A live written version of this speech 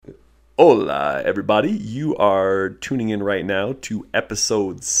Hola, everybody. You are tuning in right now to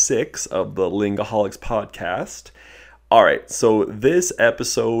episode 6 of the Lingaholics podcast. All right, so this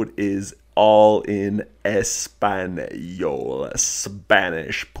episode is all in Espanol,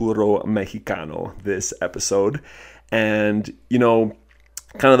 Spanish, puro mexicano, this episode. And,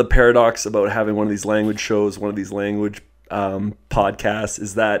 kind of the paradox about having one of these language shows, one of these language podcasts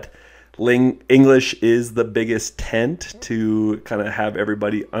is that English is the biggest tent to kind of have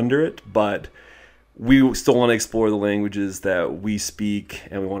everybody under it, but we still want to explore the languages that we speak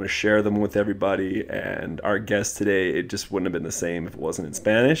and we want to share them with everybody. And our guest today, it just wouldn't have been the same if it wasn't in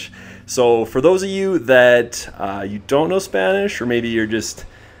Spanish. So for those of you that you don't know Spanish, or maybe you're just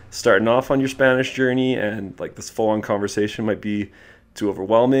starting off on your Spanish journey and like this full-on conversation might be too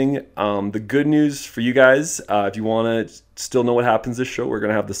overwhelming. The good news for you guys, if you want to still know what happens this show, we're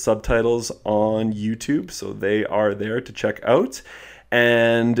going to have the subtitles on YouTube, so they are there to check out.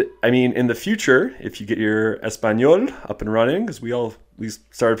 And I mean, in the future, if you get your Espanol up and running, because we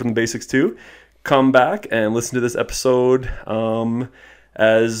started from the basics too, come back and listen to this episode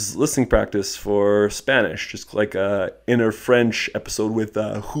as listening practice for Spanish, just like a inner French episode with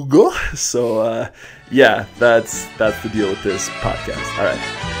Hugo. So yeah, that's the deal with this podcast. All right,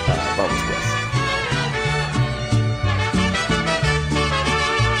 vamos pues.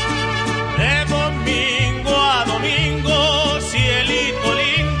 De domingo a domingo, cielito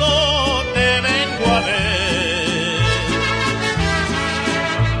lindo, te vengo a ver.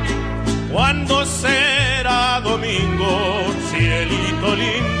 ¿Cuándo será domingo, cielito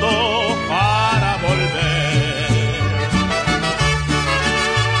lindo, para volver?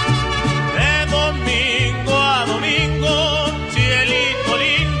 De domingo a domingo, cielito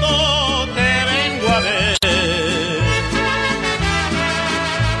lindo, te vengo a ver.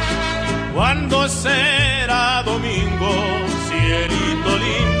 ¿Cuándo será domingo, cielito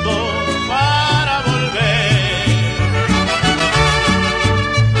lindo, para volver?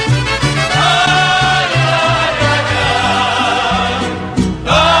 Ay, ay, ay, ay,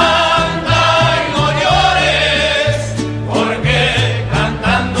 canta y no llores, porque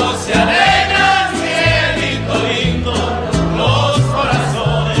cantando se alegran, cielito lindo, los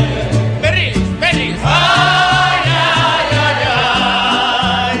corazones. Berris, berris. Ay, ay, ay,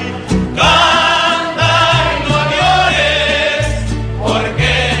 ay, canta y no llores,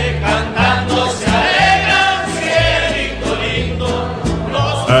 porque cantando se alegran, cielito lindo,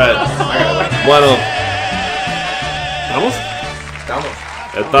 los corazones. Bueno, Estamos.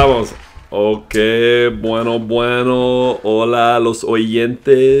 estamos. Ok, bueno. Hola a los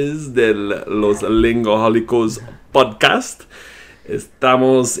oyentes de los Lingaholics podcast.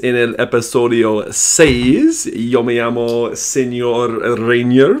 Estamos en el episodio 6 y yo me llamo Señor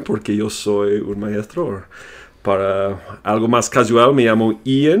Rainier porque yo soy un maestro. Para algo más casual me llamo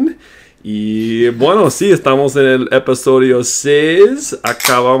Ian. Y bueno, sí, estamos en el episodio 6.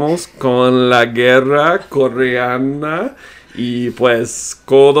 Acabamos con la guerra coreana. Y pues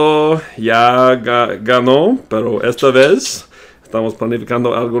Kodo ya ganó, pero esta vez estamos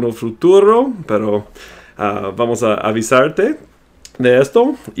planificando algo en el futuro. Pero vamos a avisarte de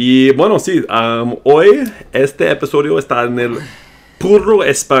esto. Y bueno, sí, hoy este episodio está en el puro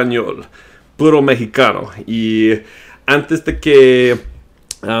español, puro mexicano. Y antes de que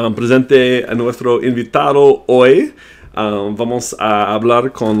presente a nuestro invitado hoy, vamos a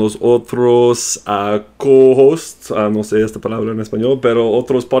hablar con los otros co-hosts, no sé esta palabra en español, pero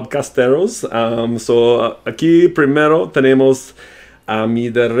otros podcasteros. Aquí primero tenemos a mi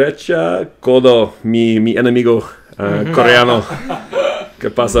derecha Kodo, mi enemigo coreano.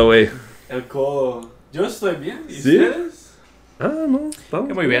 ¿Qué pasa, güey? El codo. Yo estoy bien. ¿Y ¿Sí? ustedes? No,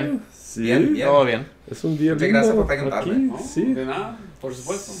 estamos Muy bien. Sí. Bien. Todo bien. Es un día Muchas lindo gracias por preguntarme. aquí, ¿No? sí. De nada, por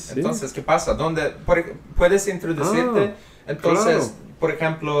supuesto. Sí. Entonces, ¿qué pasa? ¿Puedes introducirte? Entonces, claro. por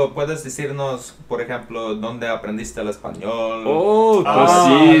ejemplo, ¿puedes decirnos, por ejemplo, dónde aprendiste el español? Oh,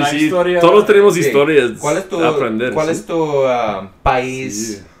 pues la sí. historia. Todos tenemos Sí. historias ¿Cuál es tu, a aprender. ¿cuál ¿sí? es tu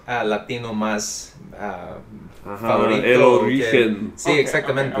país Sí. latino más Ajá, favorito? el origen Sí, Ok,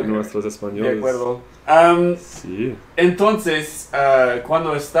 exactamente. de nuestros españoles. De acuerdo. Sí. Entonces,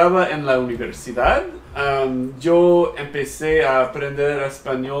 cuando estaba en la universidad, yo empecé a aprender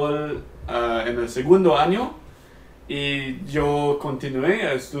español en el segundo año y yo continué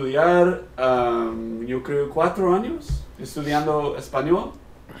a estudiar, yo creo 4 años, estudiando español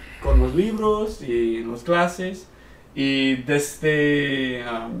con los libros y en las clases. Y desde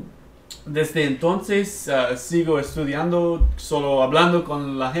entonces sigo estudiando, solo hablando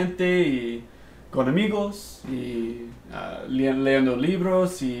con la gente y con amigos y leyendo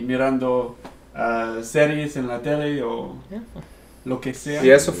libros y mirando series en la tele o lo que sea. Y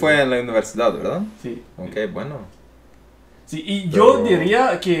eso fue en la universidad, ¿verdad? Sí. Ok, bueno. Sí, y yo Pero-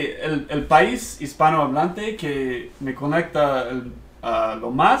 diría que el país hispanohablante que me conecta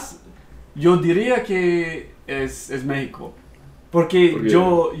lo más, yo diría que es México. Porque ¿Por qué?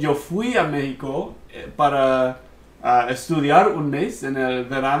 yo fui a México para estudiar un mes en el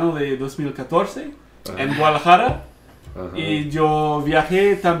verano de 2014 en Guadalajara. Ajá. Y yo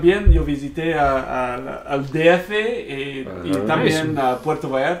viajé también, yo visité al DF y Ajá. también a Puerto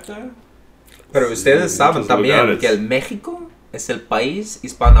Vallarta. Pero Sí, ustedes saben muchos también lugares. que el México es el país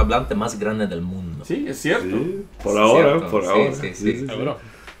hispanohablante más grande del mundo. Sí, es cierto. Sí, por Sí, ahora, cierto. por Sí, ahora. sí, sí. Seguro.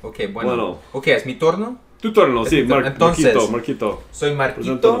 Ok, bueno. Bueno. Ok, es mi turno. Tu turno, sí, Entonces- Marquito. Soy Marquito.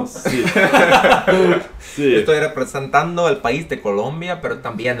 Preséntanos. Sí. Sí. Estoy representando el país de Colombia, pero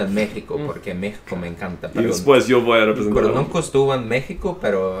también en México, porque México me encanta. Y Pero, después yo voy a representar. pero nunca estuve en México,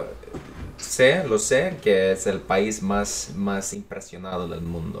 pero lo sé, que es el país más impresionado del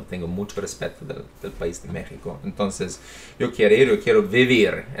mundo. Tengo mucho respeto del país de México. Entonces, yo quiero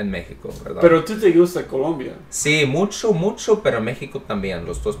vivir en México, ¿verdad? Pero tú te gusta Colombia. Sí, mucho, pero México también,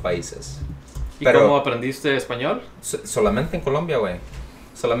 los dos países. ¿Y Pero- cómo aprendiste español? Solamente en Colombia, güey.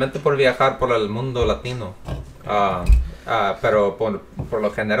 Solamente por viajar por el mundo latino. Pero por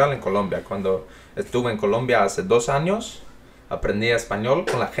lo general en Colombia. Cuando estuve en Colombia hace 2 años, aprendí español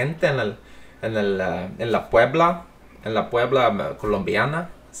con la gente en la Puebla colombiana,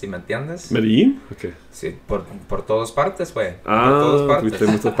 si me entiendes. ¿Medellín? Ok. Sí, por todas partes, güey. Ah, por todas partes. fuiste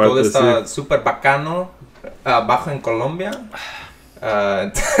en muchas Todo partes, está súper bacano abajo en Colombia.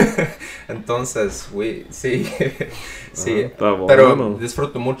 Entonces, güey, sí, sí. está bueno. Pero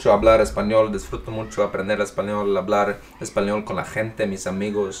disfruto mucho hablar español, disfruto mucho aprender español, hablar español con la gente, mis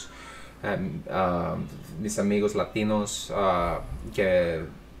amigos latinos,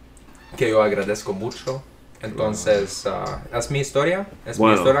 que yo agradezco mucho. Entonces, es mi historia,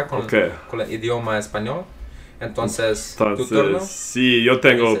 con, ok. con el idioma español. Entonces, ¿tu turno? Entonces, sí, yo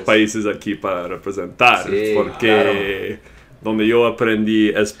tengo Dices. países aquí para representar, Sí, porque donde yo aprendí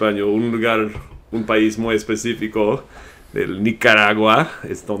español, un país muy específico, del Nicaragua,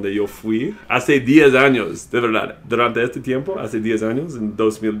 es donde yo fui. Hace 10 años, de verdad, durante este tiempo, hace 10 años, en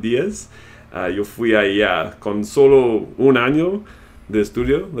 2010, yo fui allá con solo 1 año de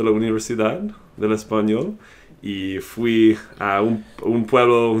estudio de la Universidad del Español. Y fui a un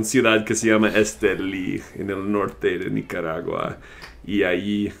pueblo, una ciudad que se llama Estelí, en el norte de Nicaragua. Y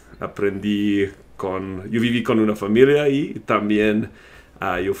ahí aprendí yo viví con una familia ahí. Y también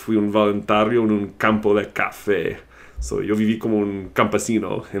yo fui un voluntario en un campo de café. Yo viví como un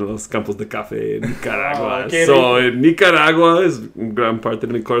campesino en los campos de café en Nicaragua. Oh, qué rico. Nicaragua es una gran parte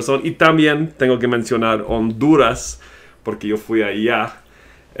de mi corazón. Y después tengo que mencionar Honduras, porque yo fui allá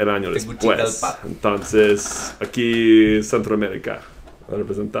el año después. Tegucigalpa. Entonces, aquí Centroamérica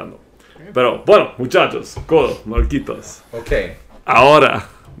representando. Pero bueno, muchachos, Codo, Marquitos. Ok. Ahora,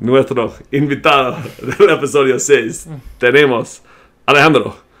 nuestro invitado del episodio 6, tenemos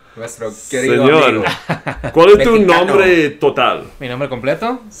Alejandro. Nuestro querido Señor, amigo. ¿cuál es tu Mexicano. nombre total? ¿Mi nombre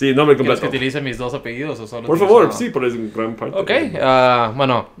completo? Sí, nombre ¿Quieres que completo. utilice mis 2 apellidos o solo Por utilizo favor, uno? sí, por eso en gran parte. Ok,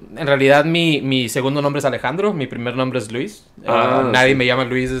 bueno, en realidad mi segundo nombre es Alejandro, mi primer nombre es Luis. Nadie sí. me llama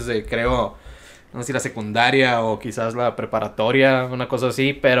Luis desde, creo, no sé si la secundaria o quizás la preparatoria, una cosa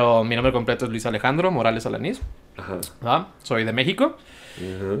así, pero mi nombre completo es Luis Alejandro Morales Alaniz. Ajá. Soy de México.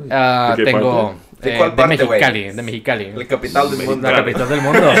 Ajá. ¿De qué Tengo parte? ¿De cuál parte, güey? De Mexicali. La capital del mundo. La capital del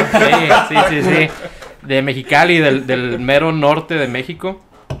mundo. Sí. De Mexicali, del mero norte de México.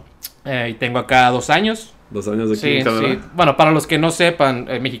 Y tengo acá 2 años. 2 años aquí Sí, en Canadá. sí. Bueno, para los que no sepan,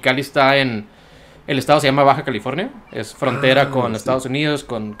 Mexicali está en... El estado se llama Baja California. Es frontera con sí. Estados Unidos,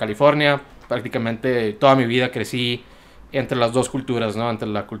 con California. Prácticamente toda mi vida crecí entre las dos culturas, ¿no? Entre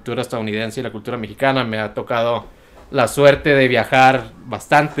la cultura estadounidense y la cultura mexicana. Me ha tocado la suerte de viajar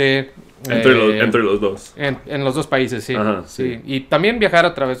bastante. Entre los dos. En los dos países, sí. Ajá, sí. sí. Y también viajar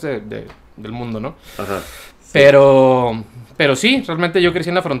a través del mundo, ¿no? Ajá. Pero sí, realmente yo crecí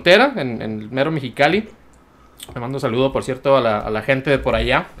en la frontera, en el mero Mexicali. Le mando un saludo, por cierto, a la gente de por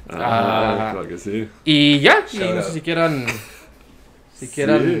allá. Claro que sí. Y ya, y Shout no out. sé si quieran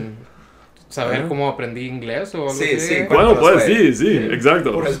saber cómo aprendí inglés o algo Sí, así. sí, Bueno, pues güey. sí,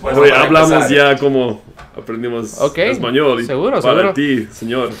 exacto. Por supuesto, Porque para hablamos empezar. ya como aprendimos Ok, español. Y seguro, para seguro. ti,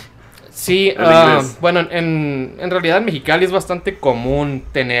 señor. Sí, El inglés. bueno, en realidad en Mexicali es bastante común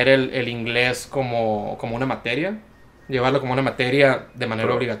tener el inglés como una materia. Llevarlo como una materia de manera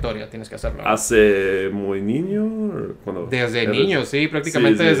Pero- obligatoria, tienes que hacerlo. ¿Hace muy niño? Cuando Desde eres- niño, sí,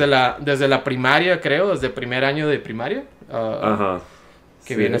 prácticamente Sí, sí. desde la primaria, creo, desde el primer año de primaria. Ajá. Que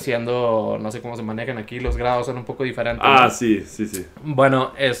que Sí. viene siendo, no sé cómo se manejan aquí, los grados son un poco diferentes. Ah, ¿no? sí, sí, sí.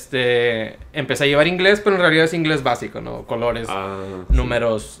 Bueno, empecé a llevar inglés, pero en realidad es inglés básico, ¿no? Colores, Ah,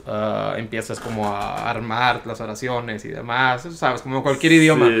 números, empiezas como a armar las oraciones y demás, sabes, como cualquier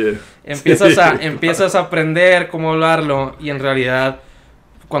idioma. sí. Empiezas, Sí. empiezas a aprender cómo hablarlo y en realidad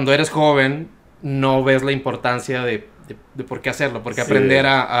cuando eres joven no ves la importancia de por qué hacerlo, porque Sí. aprender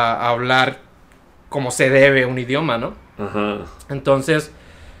a hablar como se debe un idioma, ¿no? Ajá. Entonces,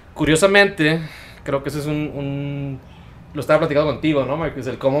 curiosamente, creo que ese es lo estaba platicando contigo, ¿no, Marcus?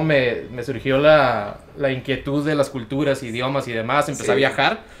 El cómo me surgió la inquietud de las culturas, idiomas y demás. Empecé Sí. a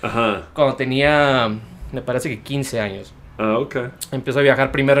viajar Ajá. cuando tenía, me parece que 15 años. Ah, ok. Empecé a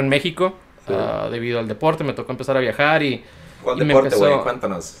viajar primero en México, Sí. debido al deporte. Me tocó empezar a viajar y ¿Cuál Y me deporte, güey? empezó-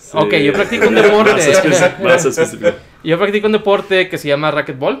 Cuéntanos. Sí. Ok, yo practico un deporte. Más específico. yo practico un deporte que se llama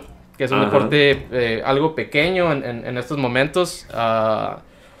racquetball, que es un Ajá. deporte algo pequeño en estos momentos.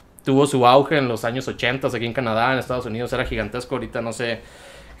 Tuvo su auge en los años 80 aquí en Canadá, en Estados Unidos era gigantesco. Ahorita no sé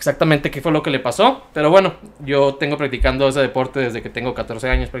exactamente qué fue lo que le pasó, pero bueno, yo tengo practicando ese deporte desde que tengo 14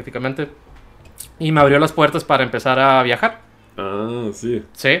 años prácticamente y me abrió las puertas para empezar a viajar. Ah, sí.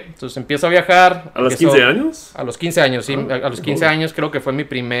 Sí, entonces empiezo a viajar. ¿A los empiezo- 15 años? A los 15 años, sí. Ah, A los 15 años creo que fue mi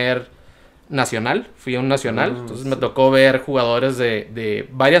primer nacional. Fui a un nacional. Ah, Entonces sí. me tocó ver jugadores de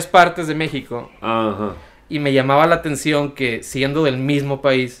varias partes de México. Ajá. Y me llamaba la atención que siendo del mismo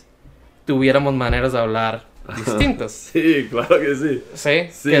país, tuviéramos maneras de hablar distintas. Sí, claro que sí.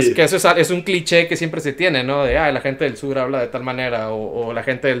 Sí, Sí. que eso es un cliché que siempre se tiene, ¿no? De, la gente del sur habla de tal manera o la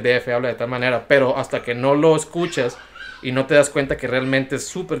gente del DF habla de tal manera. Pero hasta que no lo escuchas y no te das cuenta que realmente es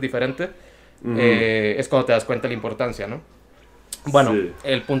súper diferente, Ujú. es cuando te das cuenta de la importancia, ¿no? Bueno, Sí.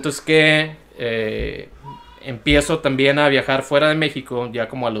 el punto es que empiezo también a viajar fuera de México, ya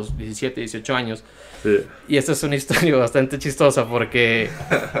como a los 17, 18 años. Sí. Y esta es una historia bastante chistosa porque,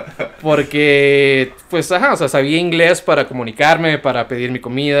 pues, o sea, sabía inglés para comunicarme, para pedir mi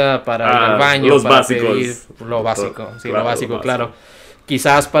comida, para ir al baño, los para básicos. pedir lo básico, sí, Claro, lo básico, lo claro. básico.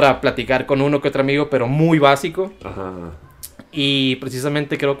 Quizás para platicar con uno que otro amigo, pero muy básico. Ajá. Y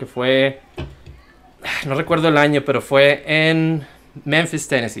precisamente creo que fue, no recuerdo el año, pero fue en Memphis,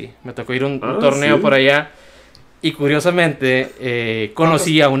 Tennessee. Me tocó ir a un Ah, torneo sí. por allá. Y curiosamente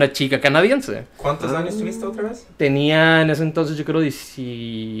conocí a una chica canadiense. ¿Cuántos Ah. años tuviste otra vez? Tenía en ese entonces yo creo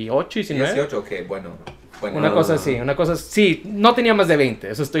 18, 19. 18, ok, bueno. Una Ah. cosa así, sí, no tenía más de 20,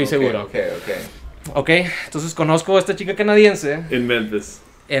 eso estoy Ok, seguro. Ok, ok. Ok, entonces conozco a esta chica canadiense En Memphis.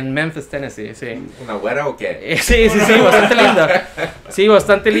 en Memphis, Tennessee, sí. ¿Una güera o qué? Sí, bastante linda. Sí,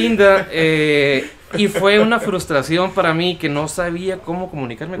 bastante linda. Y fue una frustración para mí que no sabía cómo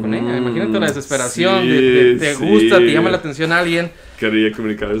comunicarme con ella. Imagínate la desesperación sí, te sí. gusta, te llama la atención a alguien Quería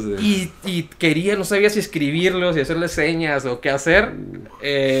comunicarse. y quería, no sabía si escribirlo, si hacerle señas o qué hacer.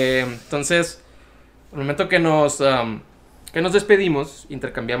 Entonces, al momento que nos despedimos,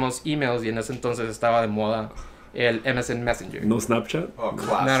 intercambiamos emails y en ese entonces estaba de moda el MSN Messenger. ¿No Snapchat? Oh, No,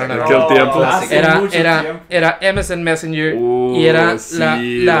 classic. no, no. Aquel tiempo. Hace mucho tiempo. Era MSN Messenger Oh, y era sí,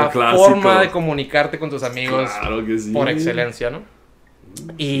 la lo clásico. forma de comunicarte con tus amigos Claro que sí. por excelencia, ¿no?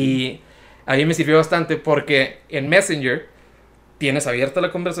 Y a mí me sirvió bastante porque en Messenger tienes abierta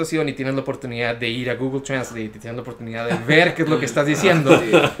la conversación y tienes la oportunidad de ir a Google Translate y tienes la oportunidad de ver qué es lo que estás diciendo.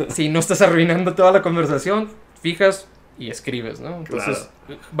 Sí. Si no estás arruinando toda la conversación, fijas y escribes, ¿no? Entonces,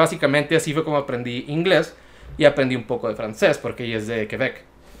 básicamente así fue como aprendí inglés y aprendí un poco de francés porque ella es de Quebec.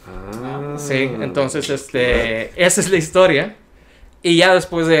 Ah, Sí, entonces esa es la historia. Y ya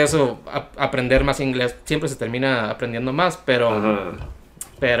después de eso, aprender más inglés, siempre se termina aprendiendo más,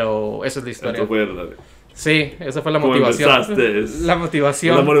 pero esa es la historia. Esto fue la, Sí, esa fue la ¿Cómo motivación. empezaste? La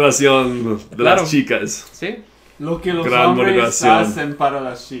motivación. la motivación de Claro. las chicas. Sí, Lo que los Gran hombres motivación. hacen para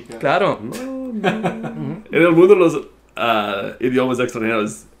las chicas. claro. En el mundo de los idiomas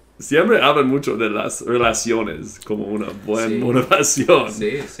extranjeros siempre hablan mucho de las relaciones como una buena Sí. motivación.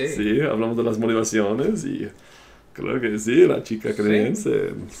 Sí, sí. Sí, hablamos de las motivaciones y creo que sí, la chica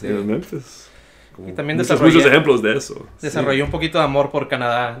canadiense Sí. en Memphis. Como Y también muchos desarrollé- ejemplos de eso. Desarrollé un poquito de amor por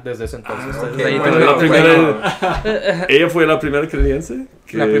Canadá desde ese entonces. Ah, ok, Desde ahí bueno, tengo la la primera- Ella fue la primera canadiense.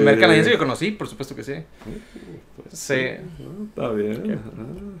 la primera canadiense que conocí, por supuesto que sí. Sí. Está bien.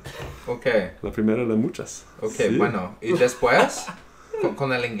 Ok, La primera de muchas. ok, Sí. bueno. ¿Y después?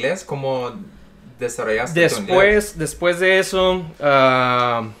 Con el inglés, ¿cómo desarrollaste tu inglés? Después de eso,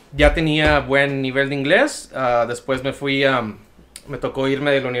 ya tenía buen nivel de inglés. Después me tocó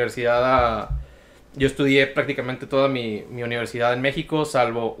irme de la universidad yo estudié prácticamente toda mi universidad en México,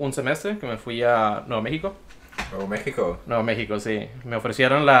 salvo un semestre que me fui a Nuevo México. Nuevo México. Nuevo México, sí. Me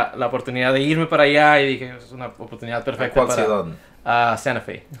ofrecieron la oportunidad de irme para allá y dije, es una oportunidad perfecta ¿Cuál para... ciudad? A Santa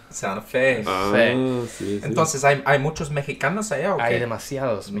Fe. Santa Fe. Sí, sí. Entonces, ¿hay muchos mexicanos allá o qué? Hay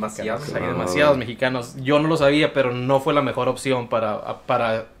demasiados mexicanos. Demasiados. Hay demasiados mexicanos. Yo no lo sabía, pero no fue la mejor opción para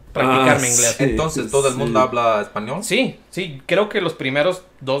practicar mi inglés. sí. Entonces, ¿todo el mundo habla español? Sí, sí. Creo que los primeros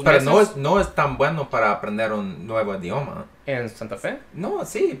 2 Pero meses no es tan bueno para aprender un nuevo idioma. en Santa Fe. No,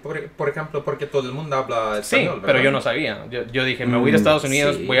 sí, por ejemplo, porque todo el mundo habla Sí, español. pero ¿verdad? yo no sabía. Yo dije, me voy a ir a Estados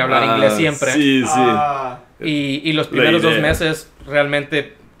Unidos, sí. voy a hablar inglés siempre. Sí, sí. Ah, Y los primeros 2 idea. meses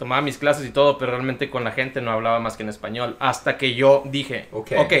realmente tomaba mis clases y todo, pero realmente con la gente no hablaba más que en español. Hasta que yo dije,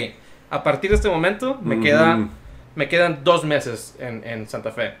 Ok. ok, a partir de este momento me quedan 2 meses en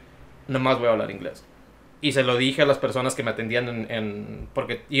Santa Fe. Nomás voy a hablar inglés. Y se lo dije a las personas que me atendían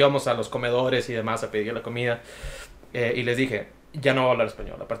porque íbamos a los comedores y demás a pedir la comida. Y les dije, ya no voy a hablar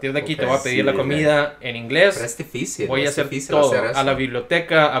español. A partir de aquí Ok, te voy a pedir sí, la comida en inglés. Pero es difícil. Voy a es hacer difícil todo, hacer eso. a la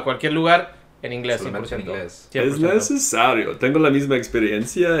biblioteca, a cualquier lugar, en inglés, Solamente 100%. en inglés. 100%. Es necesario. Tengo la misma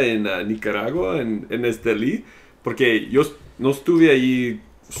experiencia en Nicaragua, en Estelí, porque yo no estuve allí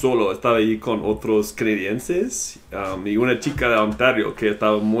solo, estaba allí con otros canadienses y una chica de Ontario que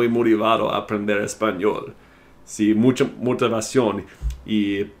estaba muy motivado a aprender español. Sí, mucha motivación.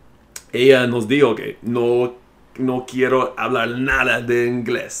 Y ella nos dijo que no quiero hablar nada de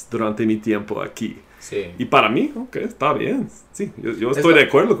inglés durante mi tiempo aquí. Sí. Y para mí, ok, está bien. Sí, yo Es estoy la- de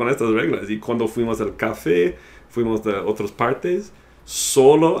acuerdo con estas reglas. Y cuando fuimos al café, fuimos de otras partes,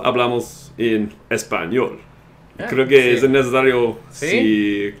 solo hablamos en español. Ah, Creo que sí. es necesario Sí.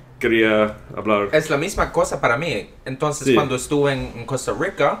 si quería hablar Es la misma cosa para mí. Entonces, Sí. cuando estuve en Costa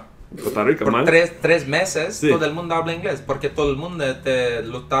Rica, Costa Rica, por man. tres meses, Sí. todo el mundo habla inglés. Porque todo el mundo de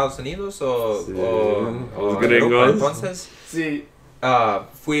los Estados Unidos o, Sí, o los Europa. gringos. Entonces, sí.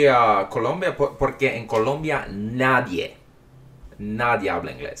 fui a Colombia porque en Colombia nadie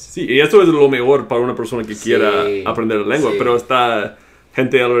habla inglés. Sí, y esto es lo mejor para una persona que Sí. quiera aprender la lengua, Sí. pero está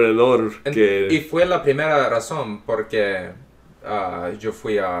gente alrededor Y que... fue la primera razón porque yo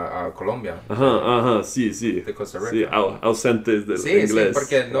fui a Colombia. Ajá, sí, sí. De Costa Rica. Sí, ausentes del Sí, inglés. sí,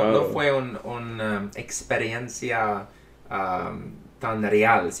 porque no Wow. fue una experiencia tan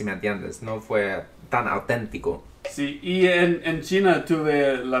real, si me entiendes. No fue tan auténtico. Sí, y en China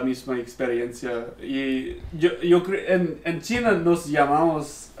tuve la misma experiencia. Y yo creo, en China nos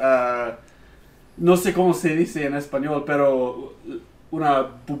llamamos, no sé cómo se dice en español, pero una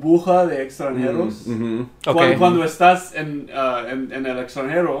burbuja de extranjeros. Ujú. Ok. Cuando estás en el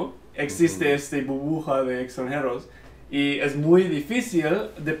extranjero, existe esta burbuja de extranjeros. Y es muy difícil,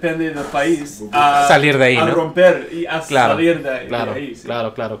 depende del país, a Salir de ahí, a ¿no? romper y a Claro, salir de claro, ahí. Sí.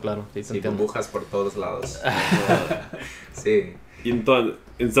 claro. Sí, te Sí, entiendo. burbujas por todos lados. Sí. Y entonces,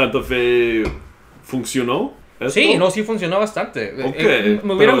 ¿en Santa Fe funcionó esto? Sí, no, sí funcionó bastante. Ok,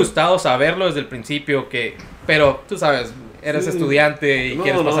 Me hubiera pero- gustado saberlo desde el principio, pero tú sabes, eres Sí. estudiante y No,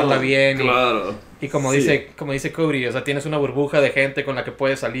 quieres pasarla no, bien. Claro. Y como Sí. dice Cody, o sea, tienes una burbuja de gente con la que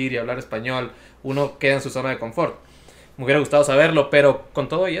puedes salir y hablar español. Uno queda en su zona de confort. Me hubiera gustado saberlo, pero con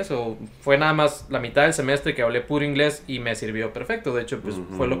todo y eso, fue nada más la mitad del semestre que hablé puro inglés y me sirvió perfecto. De hecho, pues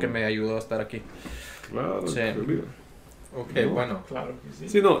fue lo que me ayudó a estar aquí. Claro, Sí. qué bien. Ok, bueno. Claro que sí.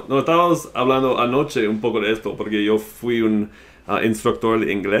 Sí, no, estábamos hablando anoche un poco de esto, porque yo fui un instructor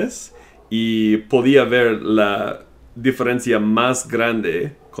de inglés y podía ver la diferencia más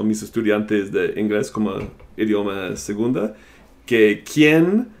grande con mis estudiantes de inglés como idioma segunda, que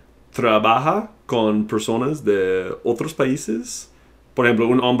quien trabaja con personas de otros países, por ejemplo,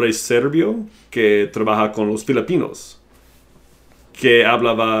 un hombre serbio que trabaja con los filipinos, que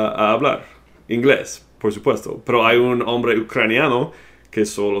va a hablar inglés, por supuesto, pero hay un hombre ucraniano que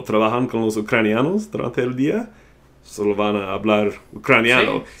solo trabajan con los ucranianos durante el día, solo van a hablar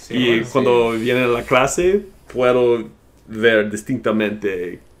ucraniano. Sí, y bueno, cuando viene a la clase, puedo ver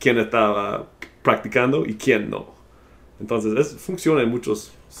distintamente quién estaba practicando y quién no. Entonces, funciona en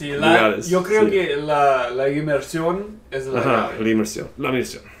muchos Sí, lugares. yo creo sí. que la inmersión es la Ajá, llave. la inmersión.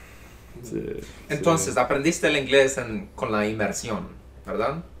 Sí, Entonces, sí. aprendiste el inglés con la inmersión,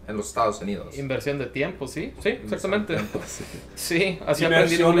 ¿verdad? En los Estados Unidos. Inversión de tiempo, sí, exactamente. Sí. Sí, así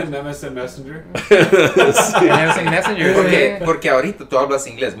aprendí Inmersión inglés. en MSN Messenger. En MSN Messenger. Porque ahorita tú hablas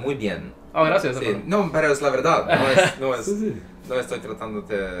inglés muy bien. Oh, gracias, Sí, hermano. no, pero es la verdad. Sí, sí. No estoy tratando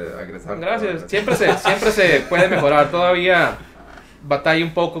de agresar. Gracias. Siempre se puede mejorar. Todavía batallo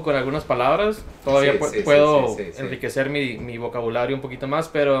un poco con algunas palabras. Todavía Sí, sí, puedo sí, sí, sí. enriquecer mi vocabulario un poquito más,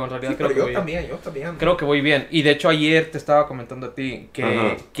 pero en realidad Sí, creo pero que yo voy, también. creo que voy bien. Y de hecho ayer te estaba comentando a ti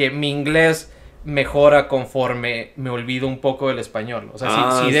Ajá. que mi inglés mejora conforme me olvido un poco del español. O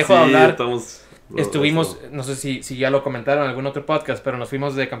sea, si dejo de sí, hablar... estamos estuvimos, no sé si ya lo comentaron en algún otro podcast, pero nos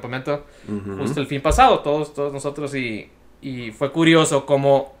fuimos de campamento justo el fin pasado, todos nosotros, y fue curioso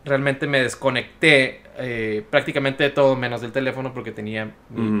cómo realmente me desconecté prácticamente de todo, menos del teléfono, porque tenía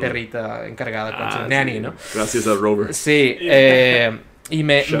mi perrita encargada con su nanny, sí. ¿no? Gracias a Robert. Sí, y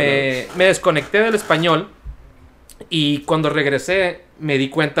me desconecté del español, y cuando regresé me di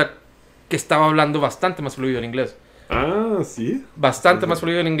cuenta que estaba hablando bastante más fluido en inglés. Ah, sí. Bastante más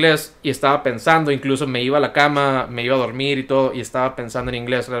fluido en inglés, y estaba pensando, incluso me iba a la cama, me iba a dormir y todo, y estaba pensando en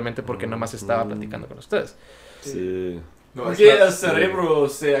inglés realmente porque nomás estaba platicando con ustedes. Sí. No, Porque es la- el cerebro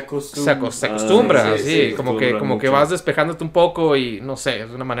se acostumbra. Se acostumbra, sí, sí, sí, como acostumbra que mucho. vas despejándote un poco y no sé, es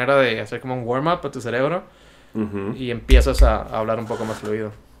una manera de hacer como un warm-up a tu cerebro Ujú, y empiezas a hablar un poco más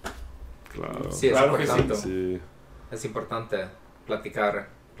fluido. claro. Sí, es Claro que importante. Sí, Es importante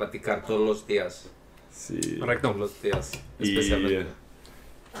platicar todos los días. sí. Correcto. Todos los días, Y, especialmente.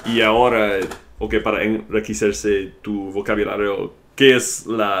 y ahora, ok, para enriquecerse tu vocabulario, ¿qué es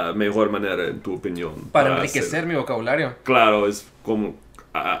la mejor manera, en tu opinión? Para hacer? enriquecer mi vocabulario. Claro, es como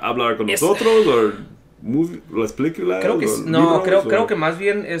hablar con nosotros o las películas. Creo que o no, libros, creo o- que más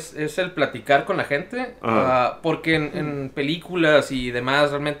bien es el platicar con la gente, Ajá. porque en películas y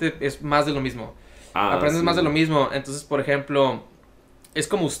demás realmente es más de lo mismo. Ah, Aprendes sí. más de lo mismo. Entonces, por ejemplo, es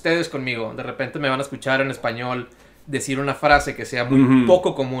como ustedes conmigo. De repente me van a escuchar en español decir una frase que sea muy Ujú.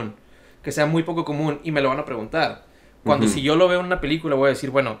 poco común. Que sea muy poco común y me lo van a preguntar. Cuando Ujú. si yo lo veo en una película voy a decir,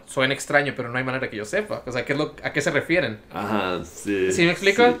 bueno, suena extraño, pero no hay manera que yo sepa. O sea, ¿a qué se refieren? Ajá, sí. ¿Sí me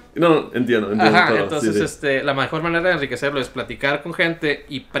explico? Sí. No, entiendo Ajá, todo, entonces sí, sí. la mejor manera de enriquecerlo es platicar con gente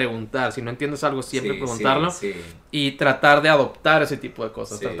y preguntar. Si no entiendes algo, siempre Sí, preguntarlo. sí, sí. Y tratar de adoptar ese tipo de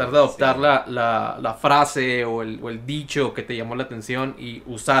cosas. Sí, tratar de adoptar sí. la frase o el dicho que te llamó la atención y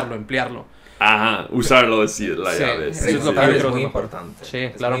usarlo, emplearlo. Ajá, usarlo es la Sí, llave. eso Sí, es lo sí. que yo Es creo muy que mejor. importante. Sí,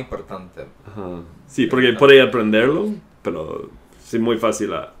 es claro. muy importante. Ajá. Sí, porque puede aprenderlo, pero es muy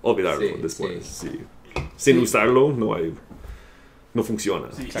fácil olvidarlo Sí, después. Sí. Sin usarlo, no funciona.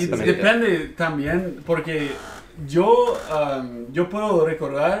 Sí, y Exactamente. depende también, porque yo puedo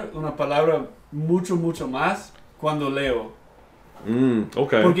recordar una palabra mucho más cuando leo.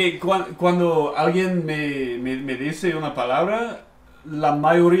 Ok. Porque cuando alguien me dice una palabra, la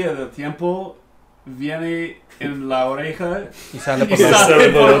mayoría del tiempo viene en la oreja Y sale y por la- sale sale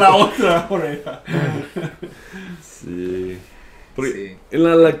por por la la otra oreja. Sí. Porque Sí. en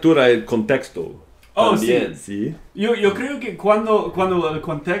la lectura el contexto Oh, también, sí. Yo creo que cuando el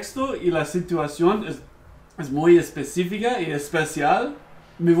contexto y la situación es muy específica y especial,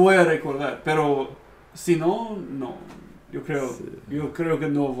 me voy a recordar. Pero si no, no. Yo creo que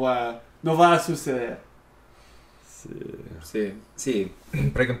no va a suceder. Sí,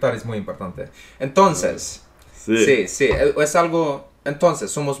 preguntar es muy importante. Entonces, Sí. sí, es algo. Entonces,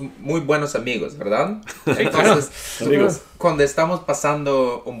 somos muy buenos amigos, ¿verdad? Entonces, Amigos. cuando estamos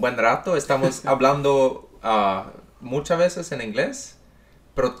pasando un buen rato, estamos hablando muchas veces en inglés,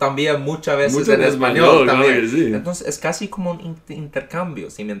 pero también muchas veces Mucho en en español español, claro también. que sí. Entonces, es casi como un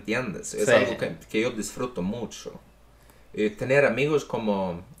intercambio, si me entiendes. Es Sí. algo que yo disfruto mucho. Tener amigos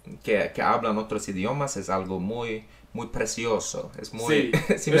como que hablan otros idiomas es algo muy precioso. Es muy,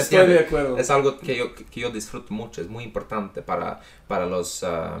 Sí, ¿sí me estoy de entiendes? acuerdo. Es algo que yo disfruto mucho. Es muy importante para los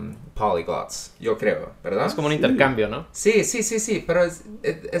polyglots, yo creo, ¿verdad? Es como un Sí. intercambio, ¿no? Sí, pero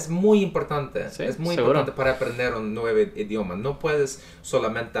es muy importante. Sí, es muy seguro. importante para aprender un nuevo idioma. No puedes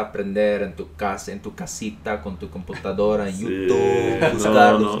solamente aprender en tu casa, en tu casita, con tu computadora, en Sí, YouTube,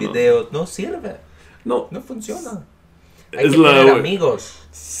 buscar no, los no. videos. No sirve. No, No funciona. Hay Es que la- tener amigos.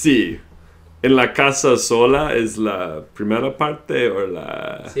 sí. En la casa sola es la primera parte o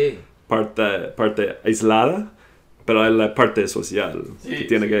la Sí. parte aislada, pero hay la parte social Sí, que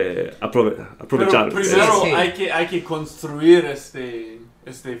tiene sí. que Pero aprovechar. primero Sí. hay que construir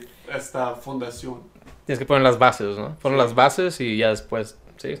esta fundación. Tienes que poner las bases, ¿no? Poner las bases y ya después.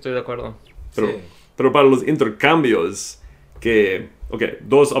 Sí, estoy de acuerdo. Pero, Sí. pero para los intercambios,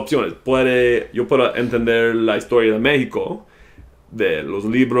 dos opciones. Yo puedo entender la historia de México, de los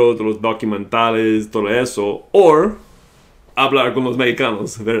libros, de los documentales, todo eso, o hablar con los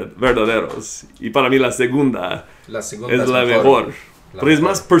mexicanos verdaderos. Y para mí la segunda La segunda es la mejor. Pero es mejor.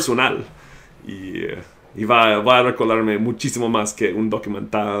 más personal. Y va a recordarme muchísimo más que un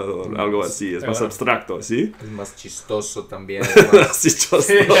documental o algo así. Es más Seguro. abstracto, ¿sí? Es más chistoso también. es más-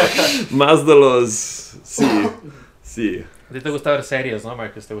 Sí, más de los... Sí. A ti te gusta ver series, ¿no,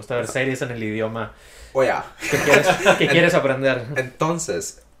 Marcus? Te gusta ver series en el idioma Oye, que quieres aprender.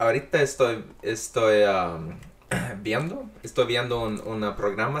 entonces, ahorita estoy viendo un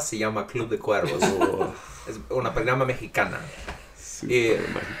programa, se llama Club de Cuervos. Oh, Es una programa mexicana. Y súper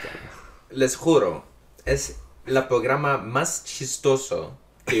mexicano. les juro, es el programa más chistoso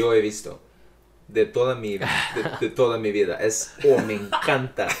que yo he visto de toda mi vida. Me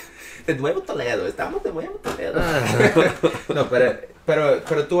encanta. De Nuevo Toledo, estamos de Nuevo Toledo. No,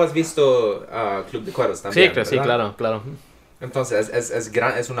 pero tú has visto Club de Cuervos también, Sí, ¿verdad? claro. Entonces,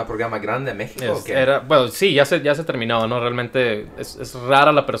 ¿es un programa grande en México o qué? Bueno, sí, ya se terminó, ¿no? Realmente es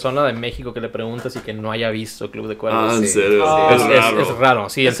rara la persona de México que le preguntas y que no haya visto Club de Cuervos. Ah, en Sí. serio. Ah, es raro. Es raro,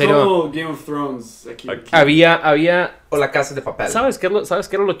 sí, en Es serio. como Game of Thrones aquí. Había O La Casa de Papel. ¿Sabes qué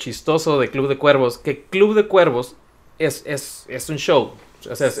era lo chistoso de Club de Cuervos? Que Club de Cuervos es un show.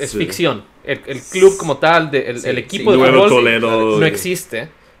 O sea, es Sí. ficción. El club como tal, el equipo de Nuevo fútbol Toledo. no existe.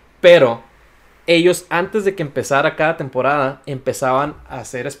 Pero ellos, antes de que empezara cada temporada, empezaban a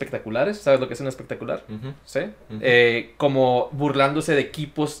hacer espectaculares. ¿Sabes lo que es un espectacular? Ujú. ¿Sí? Ujú. Como burlándose de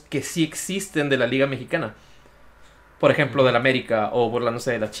equipos que sí existen de la Liga Mexicana. Por ejemplo, del América, o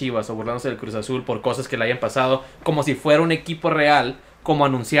burlándose de las Chivas, o burlándose del Cruz Azul por cosas que le hayan pasado, como si fuera un equipo real, como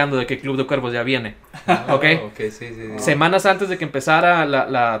anunciando de que Club de Cuervos ya viene. ¿Ok? Sí. Semanas antes de que empezara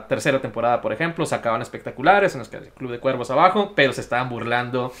la tercera temporada, por ejemplo, sacaban espectaculares en los que el Club de Cuervos abajo, pero se estaban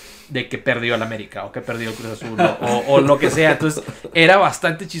burlando de que perdió el América, o que perdió el Cruz Azul, o lo que sea. Entonces, era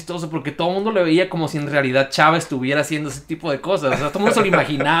bastante chistoso porque todo el mundo lo veía como si en realidad Chava estuviera haciendo ese tipo de cosas. O sea, todo el mundo se lo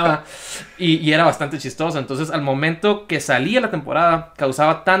imaginaba y era bastante chistoso. Entonces, al momento que salía la temporada,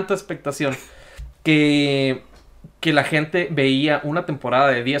 causaba tanta expectación que la gente veía una temporada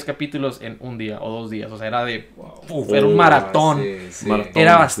de 10 capítulos en un día o 2 días. O sea, era era un maratón. Sí. Maratón.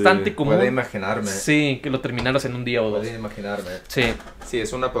 Era Sí. bastante común. Puedo imaginarme. Sí, que lo terminaras en un día o 2. Puedo imaginarme. Sí. Sí,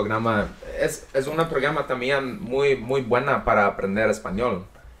 es un programa. Es un programa también muy buena para aprender español.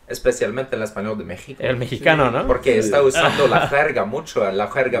 Especialmente el español de México. El mexicano, ¿no? Porque está usando la jerga mucho, la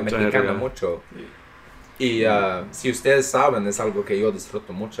jerga Mucha mexicana jerga. mucho. Y si ustedes saben, es algo que yo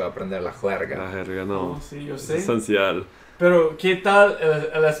disfruto mucho, aprender la jerga. La jerga, No, no. sí, yo Es sé. esencial. Pero, ¿qué tal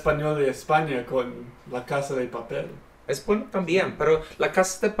el español de España con La Casa de Papel? Es bueno también, pero La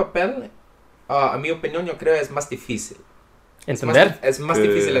Casa de Papel, a mi opinión, yo creo es más difícil. ¿Entender? Es más Que-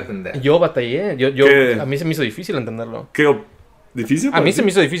 difícil de entender. Yo batallé. ¿Qué? A mí se me hizo difícil entenderlo. ¿Difícil? A mí se me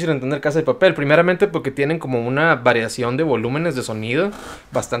hizo difícil entender Casa de Papel. Primeramente porque tienen como una variación de volúmenes de sonido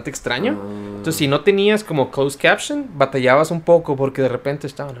bastante extraño. Entonces, si no tenías como closed caption, batallabas un poco porque de repente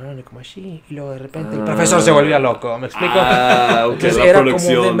estaban hablando como así. Y luego de repente el profesor se volvía loco. ¿Me explico? Ah, ok, Entonces la era como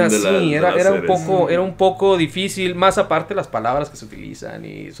producción de la sí, era un series. poco, era un poco difícil, más aparte las palabras que se utilizan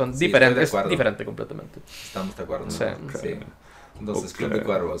y son Sí, diferentes, estoy de acuerdo. diferente completamente. Estamos de acuerdo. ¿no? Sí. Sí. Entonces, Ok. Club de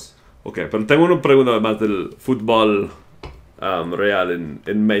Cuervos. Ok, pero tengo una pregunta más del fútbol real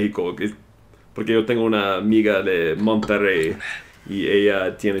en México. Porque yo tengo una amiga de Monterrey y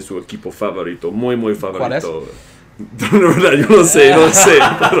ella tiene su equipo favorito, muy favorito. La verdad, yo no sé,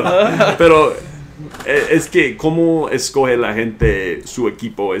 pero es que cómo escoge la gente su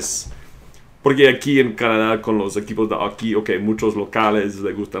equipo es... Porque aquí en Canadá con los equipos de aquí, ok, muchos locales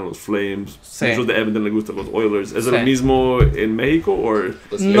le gustan los Flames, Sí. muchos de Edmonton le gustan los Oilers. ¿Es Sí. lo mismo en México o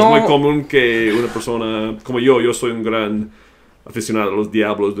Pues es No. muy común que una persona como yo soy un gran aficionado a los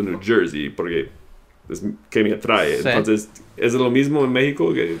Diablos de New Jersey porque es que me atrae? Sí. Entonces, ¿es lo mismo en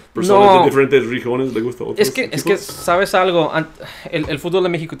México que personas No. de diferentes regiones le gustan otros Es que, equipos? ¿sabes algo? El fútbol de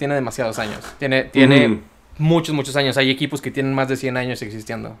México tiene demasiados años. Tiene Ujú. muchos años. Hay equipos que tienen más de 100 años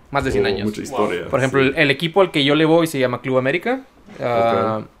existiendo. Más de 100 Oh, años. mucha historia. Por ejemplo, sí. el equipo al que yo le voy se llama Club América.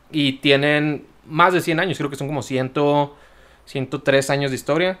 Y tienen más de 100 años. Creo que son como 103 años de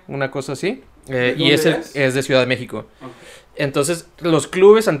historia. Una cosa así. ¿De Y dónde es de Ciudad de México. Ok. Entonces, los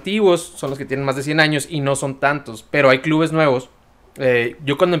clubes antiguos son los que tienen más de 100 años y no son tantos. Pero hay clubes nuevos.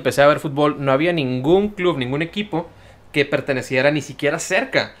 Yo cuando empecé a ver fútbol no había ningún club, ningún equipo que perteneciera ni siquiera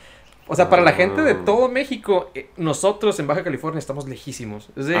cerca. O sea, para la gente de todo México, nosotros en Baja California estamos lejísimos.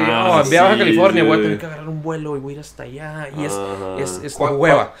 Es de, ve a Baja sí, California, voy a sí. tener que agarrar un vuelo y voy a ir hasta allá. Y es de ¿Cuál-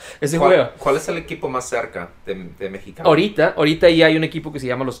 hueva. Es de hueva. ¿Cuál es el equipo más cerca de México? Ahorita ya hay un equipo que se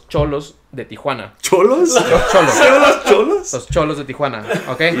llama los Cholos de Tijuana. ¿Cholos? Los Cholos. ¿Se llaman los Cholos? Los Cholos de Tijuana,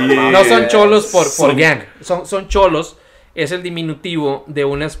 ¿ok? Yeah. No son cholos por Son- gang. Son cholos. Es el diminutivo de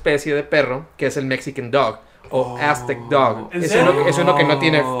una especie de perro que es el Mexican Dog o Aztec Dog. ¿En Es serio? uno, es uno que no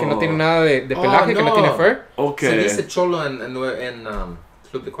tiene nada de pelaje, que no tiene fur. Ok. Se dice cholo en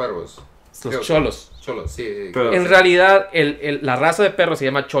Club de Cuervos. Los cholos. Cholo, sí. Pero- En realidad, la raza de perro se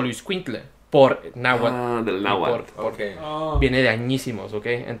llama Choloiscuintle por náhuatl. Del náhuatl. Ok. Ah. Viene de añísimos, ¿ok?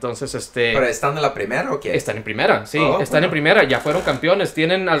 Entonces, ¿Pero están en la primera o qué? están en primera, sí. Oh, están en bueno. primera. Ya fueron campeones.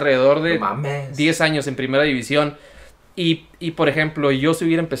 Tienen alrededor de No mames. 10 años en primera división. Y por ejemplo, yo si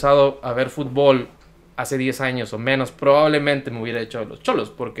hubiera empezado a ver fútbol hace 10 años o menos, probablemente me hubiera hecho los Cholos,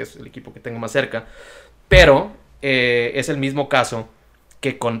 porque es el equipo que tengo más cerca. Pero es el mismo caso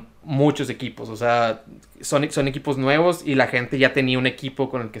que con muchos equipos. O sea, son equipos nuevos y la gente ya tenía un equipo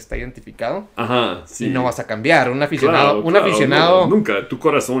con el que está identificado. Ajá, sí. Y no vas a cambiar. Un aficionado, Claro, nunca, tu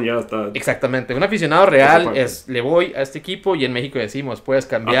corazón ya está... Exactamente, un aficionado real es, le voy a este equipo, y en México decimos, puedes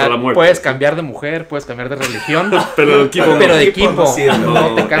Hasta la cambiar, muerte. puedes cambiar de mujer, puedes cambiar de religión, Pero el equipo pero de equipo equipo no sirve.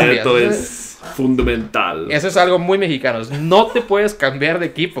 no te cambias. Esto es fundamental. Eso es algo muy mexicano, no te puedes cambiar de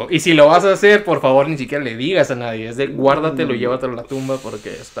equipo, y si lo vas a hacer, por favor, ni siquiera le digas a nadie, es de guárdatelo, llévatelo a la tumba, porque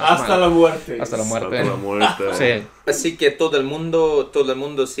está Hasta mal. la muerte. Hasta la muerte. Hasta la muerte. Sí, Así que todo el mundo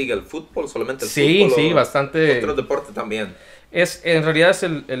sigue el fútbol, solamente el sí, fútbol. sí, o bastante. Otro deporte también. En realidad es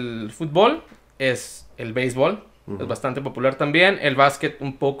el fútbol, es el béisbol, es bastante popular también, el básquet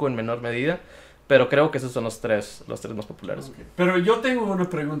un poco en menor medida, pero creo que esos son los tres más populares. Ok. Pero yo tengo una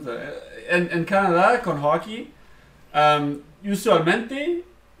pregunta. En Canadá, con hockey, usualmente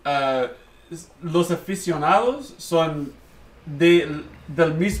los aficionados son del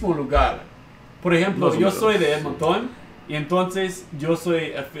mismo lugar. Por ejemplo, Más o yo menos. soy de Edmonton y entonces yo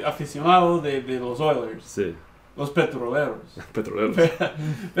soy aficionado de los Oilers, Sí, los petroleros. petroleros.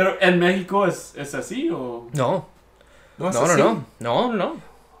 Pero en México es así o... No, No, es no, así.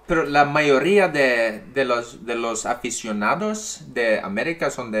 no. Pero la mayoría de los aficionados de América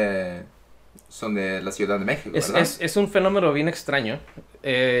son de la Ciudad de México, ¿verdad? Es un fenómeno bien extraño.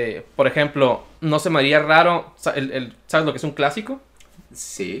 Por ejemplo, no se me haría raro, ¿sabes lo que es un clásico?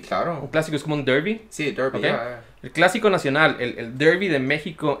 Sí, Un claro. clásico es como un derby. Sí, Derby, Ok. ya. El clásico nacional, el derby de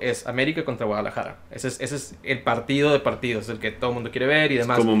México es América contra Guadalajara. Ese es el partido de partidos, el que todo el mundo quiere ver y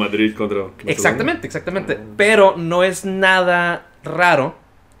demás. Como Madrid contra... Exactamente. Pero no es nada raro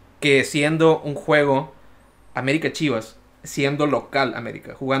que siendo un juego América-Chivas, siendo local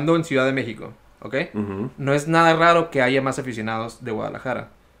América, jugando en Ciudad de México, ¿ok? Ujú. No es nada raro que haya más aficionados de Guadalajara.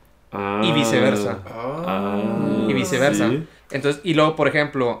 Ah. Y viceversa. Ah, Y viceversa. sí. Entonces, y luego, por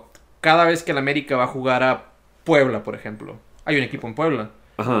ejemplo, cada vez que el América va a jugar a Puebla, por ejemplo, hay un equipo en Puebla.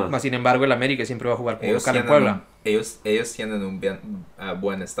 Ajá. Más sin embargo, el América siempre va a jugar como Ellos local en tienen Puebla. ellos tienen un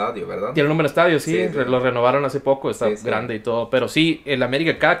buen estadio, ¿verdad? Tiene un nombre estadio, sí, Sí, sí. lo renovaron hace poco, está Sí, sí. grande y todo. Pero sí, el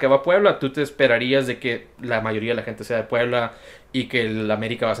América cada que va a Puebla, tú te esperarías de que la mayoría de la gente sea de Puebla y que el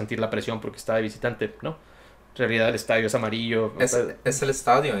América va a sentir la presión porque está de visitante, ¿no? En realidad el estadio es amarillo. Es el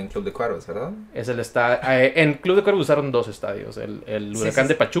estadio en Club de Cuervos, ¿verdad? Es el estadio. En Club de Cuervos usaron dos estadios, el Sí, Huracán sí,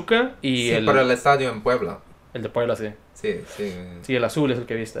 de Pachuca y Sí, el pero el estadio en Puebla. de Puebla, sí. Sí, sí. Sí, el azul es el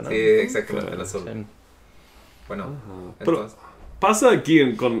que viste, ¿no? Sí, exactamente, el azul. Sí. Bueno, Pero entonces... pasa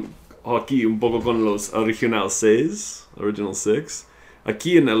aquí con hockey un poco con los Original 6, Original 6.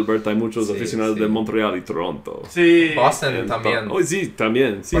 Aquí en Alberta hay muchos Sí, aficionados sí. de Montreal y Toronto. Sí. Boston también. Oh, sí,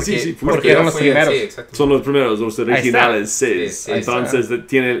 también. Sí, Porque- sí. porque eran los fui- primeros. Sí, exacto. Son los primeros, los originales está. 6. Sí, sí, Entonces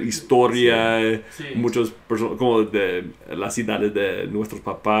tiene historia, Sí. muchas personas, como de las ciudades de nuestros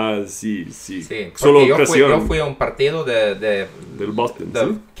papás, sí. Sí, Solo porque yo crecieron fui a un partido de del Boston, de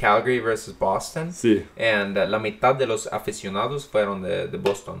 ¿sí? Calgary versus Boston. Sí. Y la mitad de los aficionados fueron de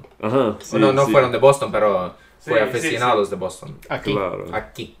Boston. Ajá. Sí, no sí. fueron de Boston, pero fue Sí, aficionados de Boston. Aquí. Claro.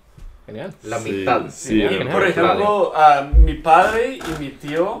 Aquí, Genial. la Sí, mitad. sí, Y, era por genial. ejemplo, mi padre y mi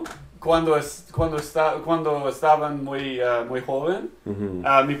tío, cuando estaban muy joven, Ujú.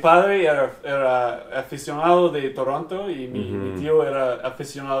 mi padre era aficionado de Toronto y mi tío era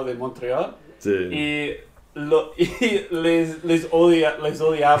aficionado de Montreal. Sí. Y les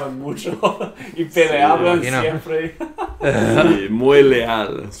odiaban mucho y peleaban Sí, imagino. siempre. Sí, muy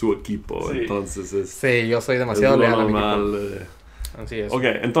leal a su equipo, Sí. entonces es, Sí, yo soy es demasiado lo leal a mi normal. equipo. Así es. Ok,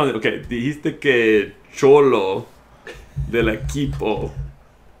 entonces, dijiste que Cholo del equipo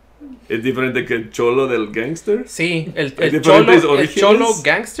es diferente que el Cholo del gangster. Sí, el ¿Hay Cholo, diferentes el orígenes? Cholo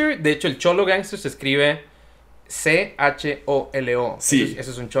Gangster, de hecho el Cholo Gangster se escribe C-H-O-L-O. Sí.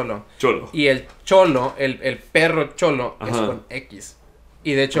 Eso es un cholo. Cholo. Y el cholo, el perro cholo, es Ajá. con X.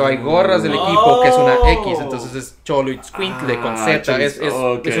 Y de hecho hay gorras del equipo que es una X, entonces es cholo y squintle con Z. cholo, Es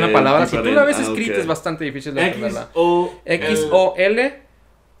ok, es una palabra, si tú la ves diferente, escrita ok. es bastante difícil de entenderla.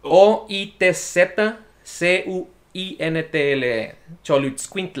 X-O-L-O-I-T-Z-C-U-I-N-T-L-E.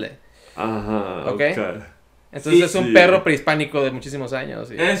 Choluitzcuintle. Ajá, Ok. ok. Entonces Sí, es un sí. perro prehispánico de muchísimos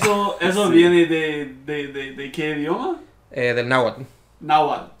años. Y, Eso Sí. viene de qué idioma? del náhuatl.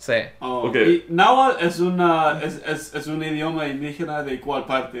 Náhuatl. Sí. Oh, Ok. y náhuatl es un idioma indígena de cuál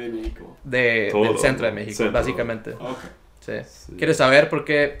parte de México. Del Todo. centro de México, Centro. básicamente. Ok. Sí. Sí. ¿Quieres saber por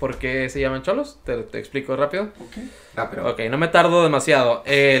qué se llaman cholos? Te explico rápido. Pero Ok, no me tardo demasiado.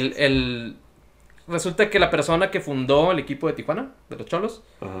 Resulta que la persona que fundó el equipo de Tijuana, de los Cholos,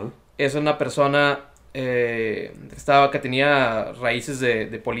 Ajá. es una persona que tenía raíces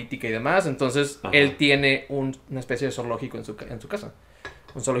de política y demás. Entonces, Ajá. él tiene una especie de zoológico en su casa.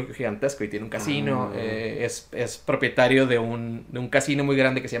 Un zoológico gigantesco y tiene un casino. Es propietario de un casino muy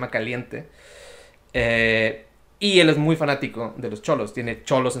grande que se llama Caliente. Y él es muy fanático de los cholos. Tiene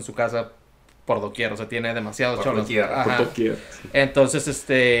cholos en su casa por doquier. O sea, tiene demasiados Por cholos. doquier. Ajá. Por doquier. Entonces,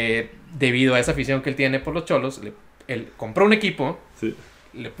 debido a esa afición que él tiene por los cholos, él compró un equipo, Sí.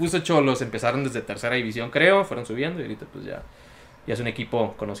 le puso cholos, empezaron desde tercera división, creo, fueron subiendo y ahorita pues ya es un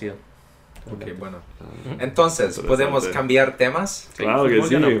equipo conocido. Ok, bueno. Ujú. Entonces, Interesante. ¿podemos cambiar temas? Claro que fútbol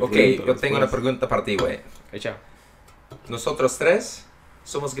sí. ya no. Ok, Pregunta, yo tengo una después. pregunta para ti, güey. Echa. ¿Nosotros tres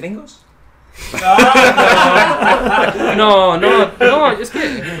somos gringos? No, es que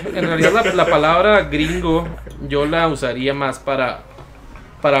en realidad la palabra gringo yo la usaría más para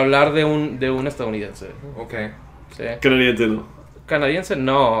hablar de un estadounidense. Ok. ¿Sí? Canadiense no. Canadiense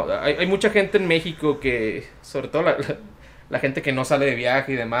no, hay mucha gente en México que, sobre todo la gente que no sale de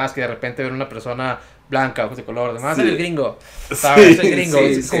viaje y demás, que de repente ven una persona blanca, ojos de color, demás, Sí. es el gringo, ¿sabes? Sí, Es el gringo, sí,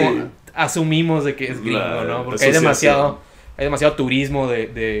 es como sí. asumimos de que es gringo, La ¿no? Porque hay asociación. demasiado turismo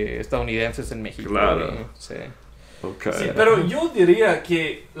de estadounidenses en México. Claro. Sí. Ok. Sí, pero yo diría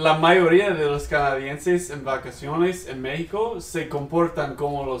que la mayoría de los canadienses en vacaciones en México se comportan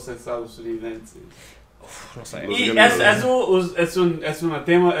como los estadounidenses. No sé. Los Y gringos. eso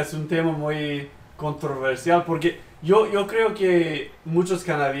es un tema muy controversial porque yo creo que muchos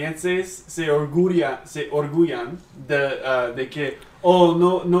canadienses se orgullan de que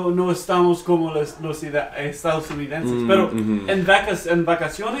no estamos como los estadounidenses. Pero ujú. en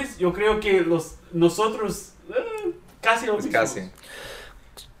vacaciones yo creo que nosotros casi lo Pues mismo. casi.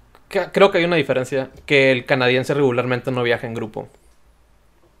 Creo que hay una diferencia, que el canadiense regularmente no viaja en grupo.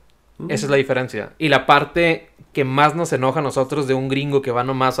 Esa es la diferencia. Y la parte que más nos enoja a nosotros de un gringo que va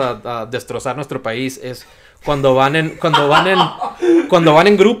nomás a destrozar nuestro país es cuando van en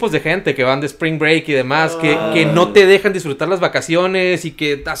grupos de gente que van de spring break y demás, que no te dejan disfrutar las vacaciones y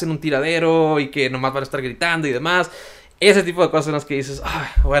que hacen un tiradero y que nomás van a estar gritando y demás. Ese tipo de cosas en las que dices,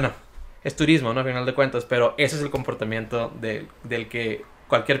 bueno, es turismo, ¿no? Al final de cuentas, pero ese es el comportamiento del que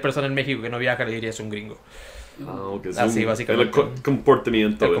cualquier persona en México que no viaja le diría es un gringo. Ok, es Así, básicamente. El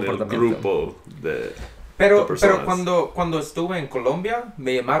comportamiento El en el comportamiento. grupo de... Pero personas. cuando estuve en Colombia,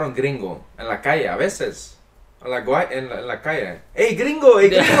 me llamaron gringo en la calle, a veces. En la calle. ¡Ey, gringo! ¡Ey,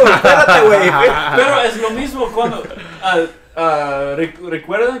 gringo! ¡Espérate, güey! Pero es lo mismo cuando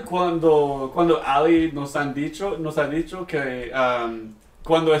recuerdan cuando Ali nos ha dicho que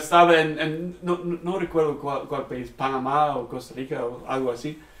cuando estaba no recuerdo cuál país, Panamá o Costa Rica o algo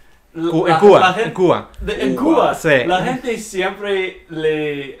así. En Cuba. En Cuba. Cuba, Sí. la gente siempre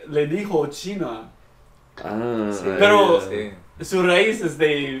le dijo China. Sí, Pero- Sí. Su raíz es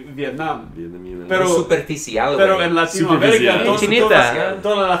de Vietnam. Pero- Muy superficial, Pero güey. en Latinoamérica Superficial. Chinita.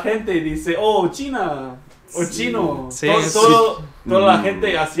 toda la gente dice, China o chino. Sí, Toda la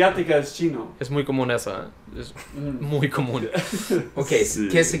gente asiática es chino. Es muy común eso, ¿eh? Es Mm. muy común. Ok, Sí.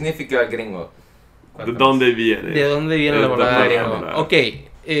 ¿qué significa gringo? ¿De Cuéntanos. dónde viene? ¿De dónde viene la Esta palabra palabra. gringo? Ok,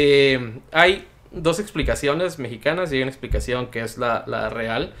 hay dos explicaciones mexicanas y hay una explicación que es la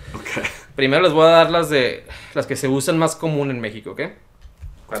real. Ok. Primero les voy a dar las que se usan más común en México, ¿ok?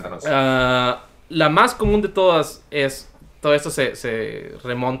 Cuéntanos. La más común de todas es, todo esto se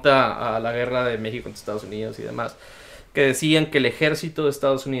remonta a la guerra de México contra Estados Unidos y demás, que decían que el ejército de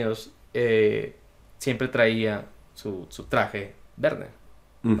Estados Unidos siempre traía su traje verde.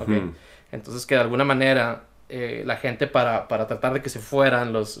 Ujú. Ok. Entonces que de alguna manera la gente para tratar de que se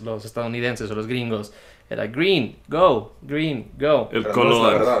fueran los estadounidenses o los gringos era green, go, El Pero no es la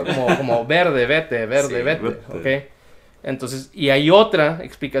color. verdad. como verde, vete, verde, Sí, vete, vete. ¿ok? Entonces, y hay otra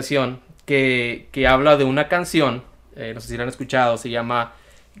explicación que habla de una canción, no sé si la han escuchado, se llama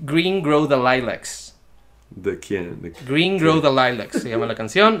Green Grow the Lilacs. ¿De quién? Green Grow the Lilacs se llama la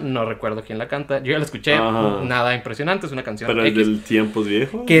canción, no recuerdo quién la canta, yo ya la escuché, Ajá. nada impresionante, es una canción ¿Pero es X, del tiempos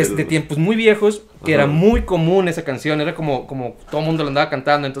viejos? que es de tiempos muy viejos, que Ajá. era muy común esa canción, era como todo el mundo la andaba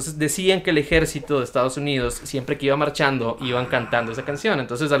cantando, entonces decían que el ejército de Estados Unidos, siempre que iba marchando, iban cantando esa canción,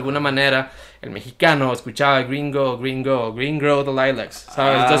 entonces de alguna manera el mexicano escuchaba Gringo, Gringo, Green Grow the Lilacs,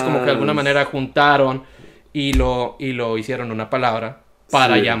 ¿sabes? Entonces como que de alguna manera juntaron y lo hicieron una palabra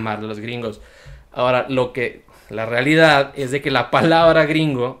para Sí. llamarle a los gringos. Ahora, la realidad es de que la palabra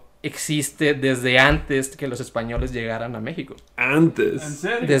gringo existe desde antes que los españoles llegaran a México. Antes. ¿En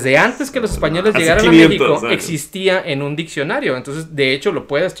serio? Desde antes que los españoles Hace llegaran a 500 México, años. existía en un diccionario. Entonces, de hecho, lo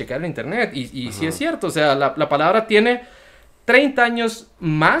puedes checar en internet. Y sí es cierto. O sea, la palabra tiene 30 años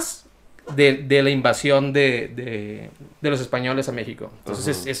más de la invasión de los españoles a México.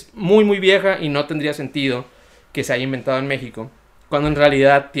 Entonces es muy, muy vieja y no tendría sentido que se haya inventado en México, cuando en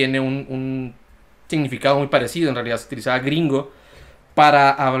realidad tiene un significado muy parecido. En realidad se utilizaba gringo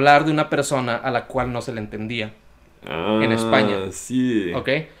para hablar de una persona a la cual no se le entendía en España. Sí, ¿Ok?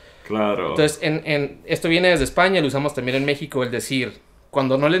 claro. Entonces, esto viene desde España, lo usamos también en México, el decir,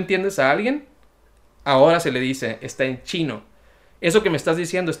 cuando no le entiendes a alguien, ahora se le dice, está en chino. Eso que me estás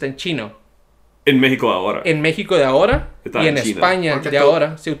diciendo está en chino. En México ahora. En México de ahora Está y en en chino. España Porque de tú-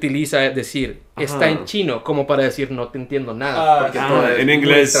 ahora se utiliza decir, está Ajá. en chino, como para decir, no te entiendo nada. Porque Ah, todo es en muy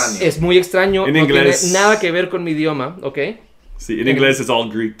inglés. extraño. Es muy extraño, En no inglés. tiene nada que ver con mi idioma, ¿ok? Sí, en inglés es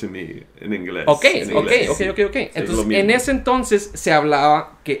all Greek to me. En inglés. Ok. En inglés, sí. Ok. lo Entonces, mismo. en ese entonces se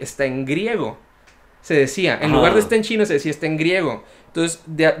hablaba que está en griego. Se decía, en Ajá. lugar de está en chino, se decía está en griego. Entonces,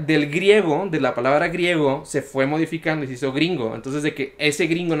 del griego, de la palabra griego, se fue modificando y se hizo gringo. Entonces, de que ese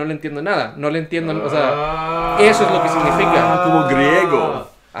gringo no le entiendo nada. No le entiendo, o sea, eso es lo que significa. Ah, como griego.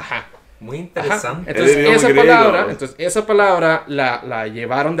 Ajá. Muy Ajá. interesante. Entonces, El idioma esa palabra la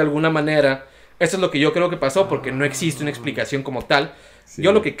llevaron de alguna manera. Eso es lo que yo creo que pasó, porque no existe una explicación como tal. Sí.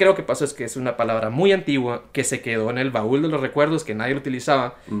 Yo lo que creo que pasó es que es una palabra muy antigua que se quedó en el baúl de los recuerdos, que nadie lo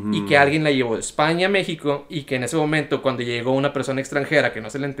utilizaba, y que alguien la llevó de España a México, y que en ese momento, cuando llegó una persona extranjera que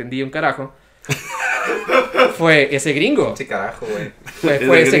no se le entendía un carajo, fue ese gringo. Sí, carajo, güey.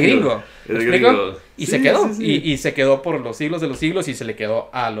 Fue ese gringo. El ¿Me explico? gringo. Y Sí, se quedó. sí, sí. Y se quedó por los siglos de los siglos y se le quedó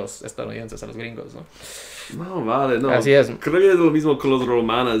a los estadounidenses, a los gringos, ¿no? No, vale, no. Así es. Creo que es lo mismo con los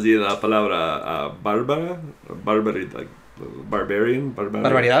romanos y la palabra bárbara. Barbarian.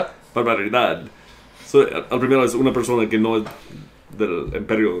 Barbaridad. Barbaridad. So, al primero es una persona que no es del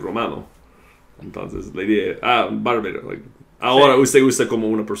imperio romano. Entonces le dije, bárbaro. Like, ahora usted usa como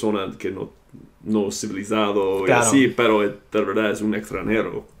una persona que no civilizado Claro. y así, pero de verdad es un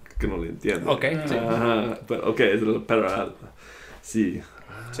extranjero que no le entiende. Ok, sí. Ajá, pero sí.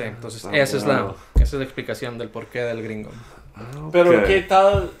 Sí, entonces Ah, esa wow. es la explicación del porqué del gringo. Pero Ok. ¿qué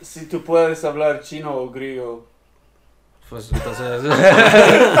tal si tú puedes hablar chino o griego? Pues entonces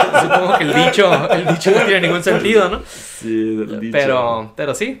supongo que el dicho no tiene ningún sentido, ¿no? Sí, del dicho.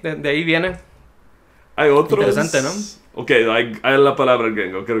 Pero sí, de ahí viene. Hay otros. Interesante, ¿no? Ok, hay la palabra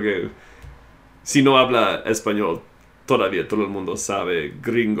gringo. Creo que si no habla español, todavía todo el mundo sabe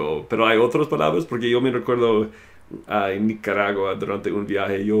gringo. Pero hay otras palabras, porque yo me recuerdo en Nicaragua durante un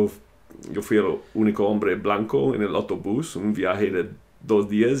viaje. Yo fui el único hombre blanco en el autobús, un viaje de 2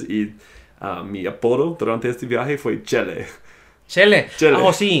 días. Y mi apodo durante este viaje fue Chele. Chele. Chele.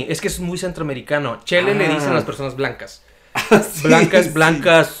 Oh, sí, es que es muy centroamericano. Chele le dicen a las personas blancas. Sí, Blancas, sí.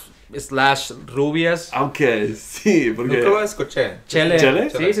 blancas, / rubias. Aunque sí, porque... Nunca lo escuché. Chele.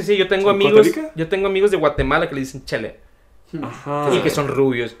 ¿Chele? Sí, yo tengo ¿Son amigos. Costa Rica? Yo tengo amigos de Guatemala que le dicen Chele. Ajá. Y que son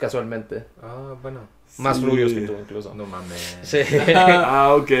rubios, casualmente. Ah, bueno. Más Sí. rubios que tú, incluso. No mames. Sí.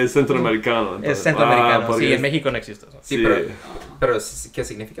 Ok, es centroamericano. Es entonces. centroamericano. porque Sí, en es- México no existe eso. Sí, Sí. pero ¿qué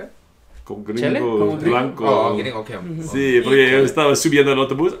significa? Con ¿Chele? gringo, Como gringo. blanco. Oh, gringo, ok. Sí, porque yo estaba subiendo el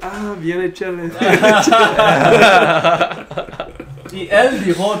autobús. Viene Chele. Y él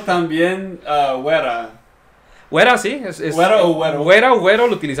dijo también güera. Güera, sí. Güera o güero. Güera o güero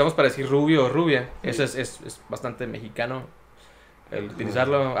lo utilizamos para decir rubio o rubia. Eso es bastante mexicano. El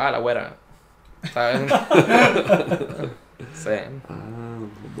utilizarlo. La güera. ¿Sabes? Sí.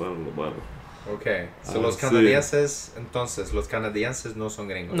 Bueno. Ok. So Ah, los sí. canadienses, entonces, los canadienses no son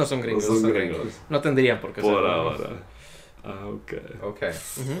gringos. No son gringos. No son gringos. No tendrían por qué ser. Por ahora. Ok. Ok.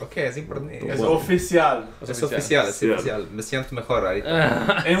 Ujú. Ok, es importante. Es Bueno. oficial. Es oficial, es Oficial. oficial. Me siento mejor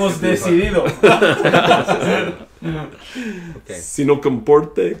ahorita. Hemos decidido. Ok. Si no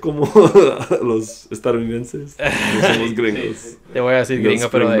comporte como los estadounidenses, no somos gringos. Sí, sí. Te voy a decir Del gringo,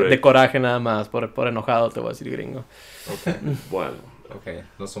 pero Spring de Break. coraje nada más. Por enojado te voy a decir gringo. Ok. Bueno, Ok.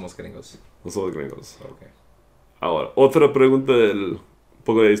 No somos gringos. no somos gringos. Ok. Ahora, otra pregunta del un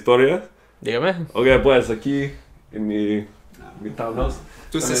poco de historia. Dígame. Ok, pues aquí en mi townhouse.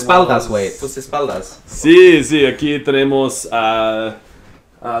 Tus Tenemos- espaldas, güey. Tus espaldas. Sí, aquí tenemos a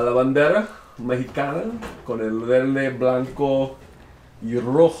la bandera mexicana con el verde, blanco y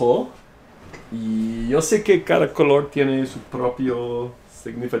rojo. Y yo sé que cada color tiene su propio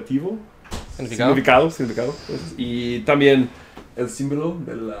significativo. ¿Significado? Significado. Y también el símbolo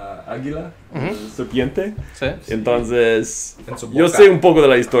de la águila, la serpiente. Sí. Entonces, En su yo boca. sé un poco de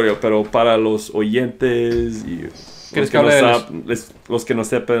la historia, pero para los oyentes y ¿Quieres que hable de los que no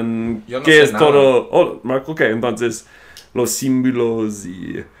sepan Yo no qué sé es nada. todo... Oh, Marco, ok, entonces los símbolos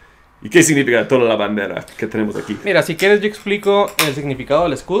y qué significa toda la bandera que tenemos aquí. Mira, si quieres yo explico el significado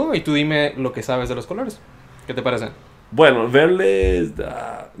del escudo y tú dime lo que sabes de los colores. ¿Qué te parece? Bueno, verde es...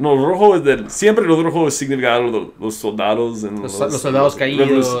 no, rojo es del... Siempre lo rojo significa algo, los soldados. Los soldados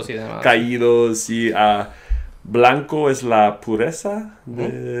caídos y demás. Caídos, sí. Blanco es la pureza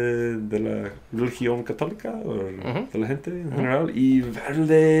de la religión católica, o de la gente en general. Y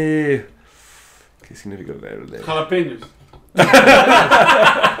verde... ¿Qué significa verde? Jalapeños.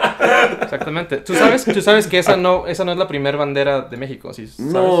 Exactamente. ¿Tú sabes que esa no es la primera bandera de México? ¿Sí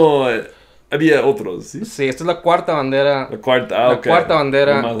sabes? No, había otros, ¿sí? Sí, esta es la cuarta bandera. La cuarta, La ok. cuarta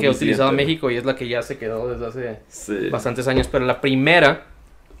bandera Lo más que ha utilizado reciente. México y es la que ya se quedó desde hace Sí. bastantes años. Pero la primera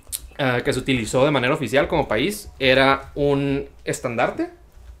que se utilizó de manera oficial como país era un estandarte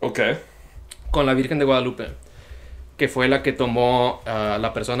Ok. con la Virgen de Guadalupe, que fue la que tomó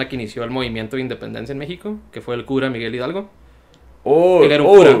la persona que inició el movimiento de independencia en México, que fue el cura Miguel Hidalgo. Oh, Él era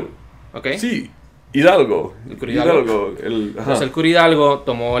un cura, ¿ok? Sí, Hidalgo. El cura Hidalgo. Ajá. Entonces el cura Hidalgo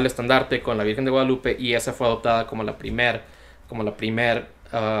tomó el estandarte con la Virgen de Guadalupe y esa fue adoptada como la primer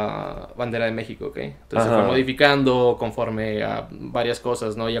bandera de México, ¿ok? Entonces se Ajá. fue modificando conforme a varias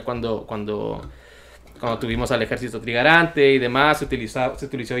cosas, ¿no? Ya cuando tuvimos al ejército trigarante y demás, se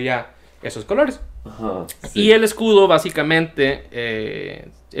utilizó ya esos colores. Ajá. Y el escudo básicamente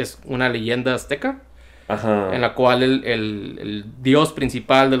es una leyenda azteca, Ajá. en la cual el dios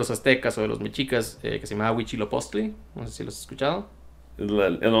principal de los aztecas o de los mexicas, que se llamaba Huitzilopochtli, no sé si lo has escuchado.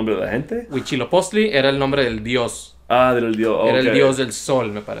 ¿El nombre de la gente? Huitzilopochtli era el nombre del dios. Del dios. Era el ok. dios del sol,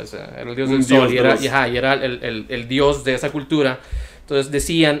 me parece. Era el dios Un del sol dios y de era, los- y era el dios de esa cultura. Entonces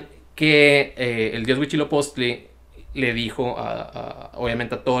decían que el dios Huitzilopochtli le dijo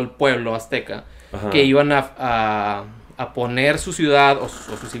obviamente a todo el pueblo azteca Ajá. que iban a poner su ciudad o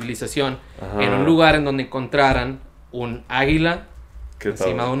su civilización Ajá. en un lugar en donde encontraran un águila ¿Qué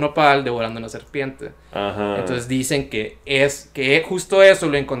encima tal? de un nopal devorando una serpiente. Ajá. Entonces dicen que justo eso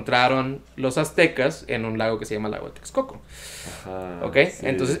lo encontraron los aztecas en un lago que se llama Lago de Texcoco. Ajá, ¿Ok? sí.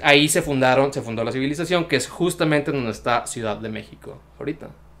 Entonces ahí se fundó la civilización, que es justamente donde está Ciudad de México ahorita.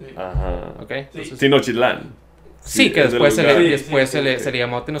 Sí. Ajá. ¿Ok? Entonces, Tenochtitlán. sí, que es el después se lugar. le, Sí, después sí, se le, sí. se le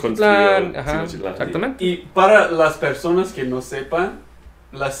llamó Tenochtitlán. Construyó Ajá, Tenochtitlán, sí. exactamente. Y para las personas que no sepan,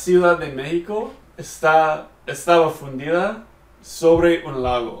 la Ciudad de México estaba fundida sobre un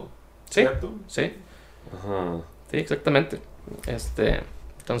lago, Sí, ¿cierto? sí, Ajá. sí, exactamente.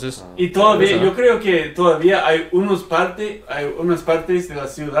 Entonces, Y todavía, Ajá. yo creo que todavía hay unas partes de la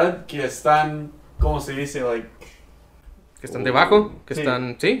ciudad que están, ¿cómo se dice? Like, que están debajo, que Sí.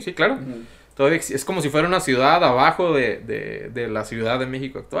 están, sí, claro. ujú. Todavía es como si fuera una ciudad abajo de la Ciudad de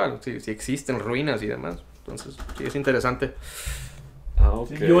México actual. Sí, sí existen ruinas y demás. Entonces, sí, es interesante. Ok.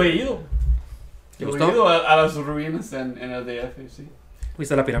 Sí, yo he ido. ¿Te Yo he gustó? ido a las ruinas en el DF, sí.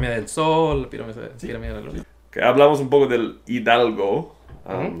 Fuiste a la Pirámide del Sol, la Pirámide de la Luna. Ok, hablamos un poco del Hidalgo,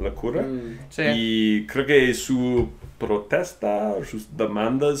 Ujú. la cura. Sí. Y creo que su protesta o sus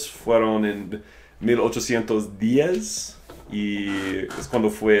demandas fueron en 1810 y es cuando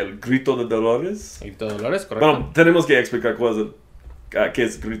fue el Grito de Dolores. ¿El Grito de Dolores, correcto? Bueno, tenemos que explicar qué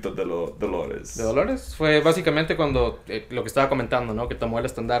es Grito de Dolores. De Dolores fue básicamente cuando lo que estaba comentando, ¿no? Que tomó el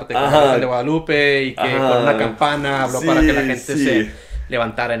estandarte con Ajá. la Virgen de Guadalupe y que Ajá. con una campana habló Sí, para que la gente sí. se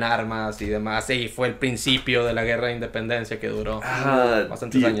levantara en armas y demás. Y fue el principio de la guerra de independencia que duró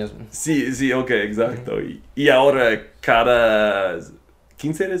bastantes años. Sí, sí, ok, exacto. Y ahora cada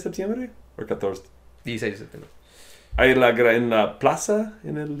 15 de septiembre o 14 16 de septiembre. hay en la plaza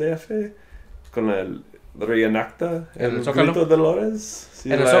en el DF con el reenacta ¿En el el Zócalo? Grito de Dolores. Sí,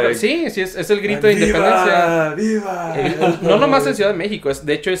 En el like, Zócalo, sí, es el grito de ¡Viva! independencia. ¡Viva! No nomás en Ciudad de México,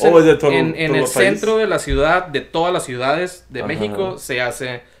 de hecho es Oh, es de todo- en todo el el país. centro de la ciudad, de todas las ciudades de Ajá. México, se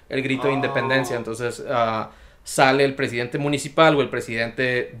hace el grito de Oh. independencia. Entonces sale el presidente municipal o el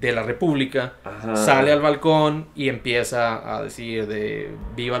presidente de la república, Ajá. sale al balcón y empieza a decir de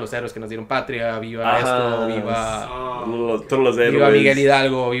viva los héroes que nos dieron patria, viva Ajá. esto, viva... Todos los héroes. Viva Miguel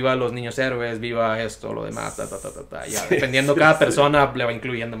Hidalgo, viva los niños héroes, viva esto, lo demás, Ya, Sí, dependiendo sí, cada sí. persona le va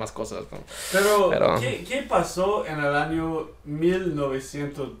incluyendo más cosas, ¿no? Pero, Pero- ¿qué pasó en el año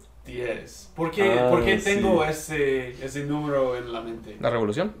 1910? ¿Por qué sí. tengo ese número en la mente? La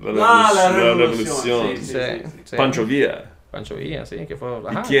revolución. La revolución. Sí. Sí, sí. Sí. Pancho Villa. Pancho Villa, sí, que fue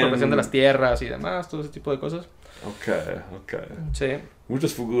ajá, quién? la cuestión de las tierras y demás, todo ese tipo de cosas. Ok. Sí.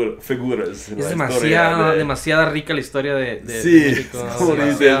 Muchas figuras en Es la historia de- demasiada rica la historia de Sí, México. como dice,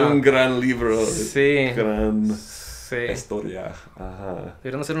 es demasiado. un gran libro. Sí. Gran Sí. historia. Ajá.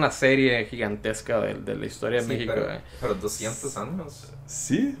 Deberían hacer una serie gigantesca de la historia de Sí, México. pero 200 años.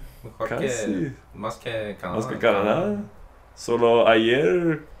 Sí, Mejor Casi. que. Más que Canadá. más que Canadá. Solo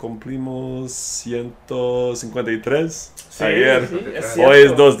ayer cumplimos 153. Sí, Ayer. sí, es Hoy es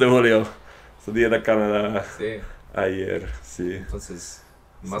cierto. 2 de julio. Es el día de Canadá. Sí. Ayer, sí. Entonces,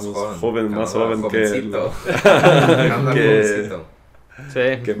 más Somos joven. más Canadá, joven que jovencito. Canadá, que- jovencito.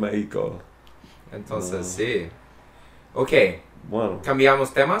 Sí. que México. Entonces, No. sí. Ok, Bueno,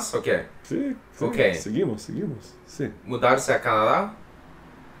 ¿cambiamos temas o qué? sí, sí, Ok. seguimos, sí. ¿Mudarse a Canadá?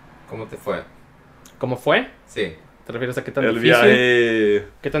 ¿Cómo te fue? ¿Cómo fue? Sí. ¿Te refieres a qué tan El difícil? viaje,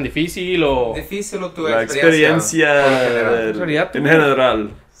 ¿Qué tan difícil o...? ¿Difícil o tu la experiencia? experiencia por lo general? En realidad, en tuve-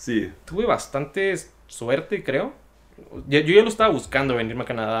 general, sí. Tuve bastante suerte, creo. Yo ya lo estaba buscando venirme a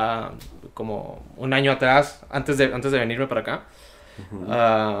Canadá como un año atrás, antes de venirme para acá.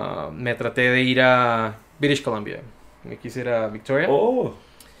 Me traté de ir a British Columbia. Me quise ir a Victoria. Oh,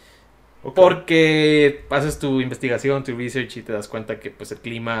 ok. Porque haces tu investigación, tu research y te das cuenta que pues el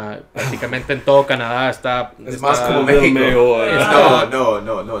clima prácticamente en todo Canadá está más como del México. mejor.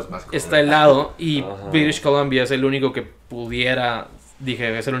 No, es más como está helado y Ajá. British Columbia es el único que pudiera,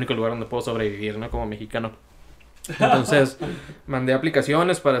 dije, es el único lugar donde puedo sobrevivir, ¿no? Como mexicano. Entonces, mandé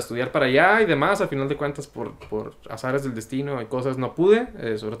aplicaciones para estudiar para allá y demás. Al final de cuentas, por azares del destino y cosas, no pude.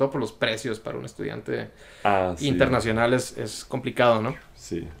 Sobre todo por los precios para un estudiante Ah, sí. internacional es complicado, ¿no?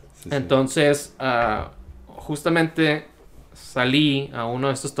 Sí. Entonces, justamente salí a uno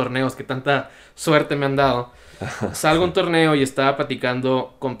de estos torneos que tanta suerte me han dado. Salgo a un torneo y estaba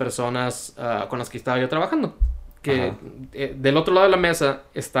platicando con personas con las que estaba yo trabajando. Que Ajá. del otro lado de la mesa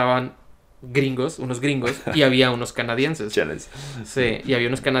estaban unos gringos, y había unos canadienses. Cheles. Sí, y había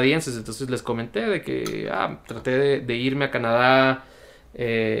unos canadienses, entonces les comenté de que traté de irme a Canadá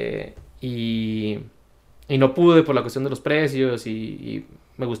y no pude por la cuestión de los precios y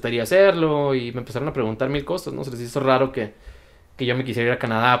me gustaría hacerlo y me empezaron a preguntar mil cosas, ¿no? Se les hizo raro que yo me quisiera ir a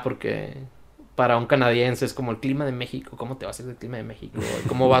Canadá porque para un canadiense es como el clima de México, ¿cómo te vas a ir del clima de México?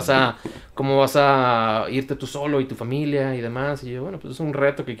 ¿Cómo vas a irte tú solo y tu familia y demás? Y yo, bueno, pues es un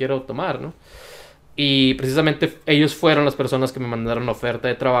reto que quiero tomar, ¿no? Y precisamente ellos fueron las personas que me mandaron la oferta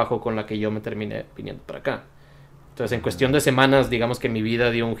de trabajo con la que yo me terminé viniendo para acá. Entonces, en cuestión de semanas, digamos que mi vida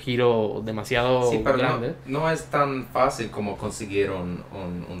dio un giro demasiado Sí, pero grande. no es tan fácil como conseguir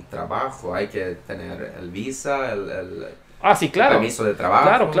un trabajo. Hay que tener el visa, el Sí, claro. permiso de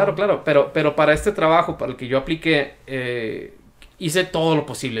trabajo. Claro. Pero para este trabajo, para el que yo apliqué, hice todo lo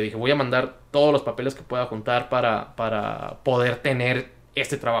posible. Dije, voy a mandar todos los papeles que pueda juntar para poder tener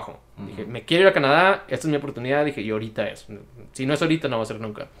este trabajo. Dije, me quiero ir a Canadá, esta es mi oportunidad. Dije, y ahorita es. Si no es ahorita, no va a ser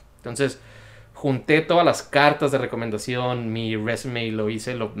nunca. Entonces, junté todas las cartas de recomendación, mi resume lo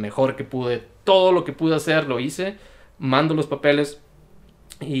hice lo mejor que pude. Todo lo que pude hacer lo hice. Mando los papeles.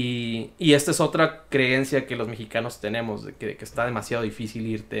 Y esta es otra creencia que los mexicanos tenemos, de que está demasiado difícil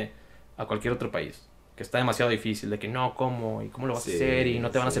irte a cualquier otro país. Que está demasiado difícil, de que no, ¿cómo? ¿Y cómo lo vas a hacer? Y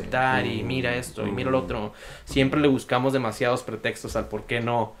no te van a aceptar, y mira esto, y mira lo otro. Siempre le buscamos demasiados pretextos al por qué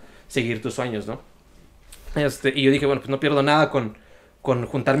no seguir tus sueños, ¿no? Y yo dije, bueno, pues no pierdo nada con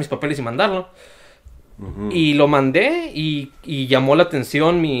juntar mis papeles y mandarlo. Y lo mandé y llamó la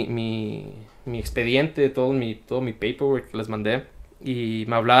atención mi expediente, todo mi paperwork que les mandé. Y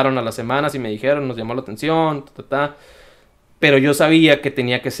me hablaron a las semanas y me dijeron, nos llamó la atención, pero yo sabía que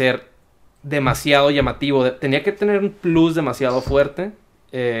tenía que ser demasiado llamativo, tenía que tener un plus demasiado fuerte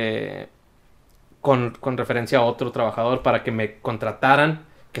con referencia a otro trabajador para que me contrataran,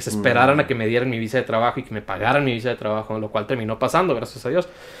 que se esperaran a que me dieran mi visa de trabajo y que me pagaran mi visa de trabajo, lo cual terminó pasando, gracias a Dios.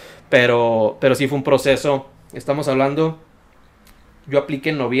 Pero sí fue un proceso. Estamos hablando, yo apliqué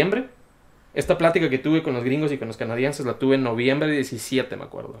en noviembre. Esta plática que tuve con los gringos y con los canadienses la tuve en noviembre 17, me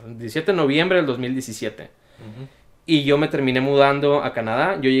acuerdo. El 17 de noviembre del 2017. Y yo me terminé mudando a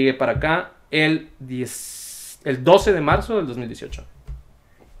Canadá. Yo llegué para acá el 12 de marzo del 2018.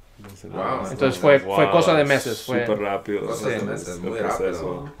 Wow. Entonces fue cosa de meses. Fue Súper rápido. Cosas de Sí. meses, muy El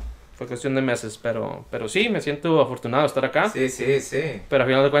proceso. rápido. cuestión de meses. Pero sí, me siento afortunado de estar acá. Sí. Pero al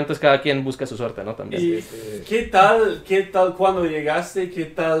final de cuentas cada quien busca su suerte, ¿no? También. ¿Y qué tal cuando llegaste? ¿Qué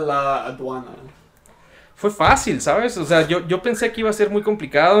tal la aduana? Fue fácil, ¿sabes? O sea, yo pensé que iba a ser muy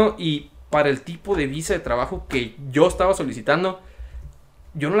complicado y para el tipo de visa de trabajo que yo estaba solicitando,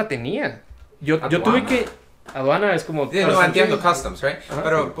 yo no la tenía. Yo tuve que... Aduana es como... Sí, no entiendo customs, right? Ajá.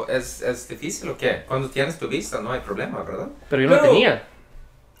 Pero ¿es difícil o qué? Cuando tienes tu visa no hay problema, ¿verdad? Pero yo no la tenía.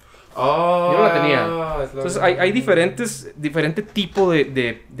 Oh, Yo no la tenía. es lo- Entonces hay diferente tipo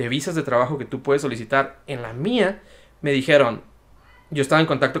de visas de trabajo que tú puedes solicitar. En la mía me dijeron, yo estaba en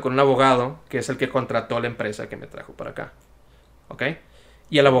contacto con un abogado que es el que contrató la empresa que me trajo para acá. ¿Ok?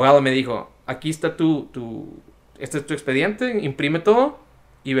 Y el abogado me dijo, aquí está este es tu expediente, imprime todo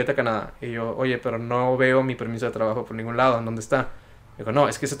y vete a Canadá. Y yo, oye, pero no veo mi permiso de trabajo por ningún lado. ¿En dónde está? Me dijo, no,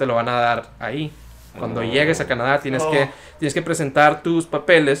 es que se te lo van a dar ahí. Cuando llegues a Canadá tienes que presentar tus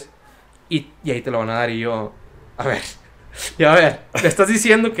papeles y ahí te lo van a dar. Y yo, a ver, ya a ver, me estás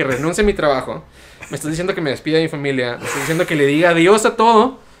diciendo que renuncie a mi trabajo, me estás diciendo que me despida de mi familia, me estás diciendo que le diga adiós a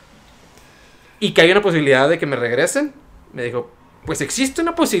todo y que hay una posibilidad de que me regresen. Me dijo, pues existe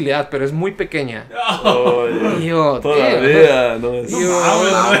una posibilidad, pero es muy pequeña. Oye, Y yo, todavía no es. Yo-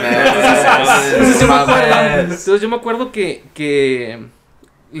 Entonces yo me acuerdo que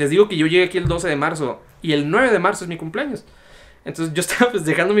les digo que yo llegué aquí el 12 de marzo y el 9 de marzo es mi cumpleaños. Entonces yo estaba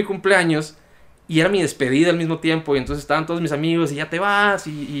festejando mi cumpleaños y era mi despedida al mismo tiempo. Y entonces estaban todos mis amigos y ya te vas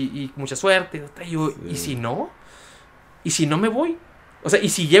y mucha suerte. Y yo, ¿y si no? ¿Y si no me voy? O sea, y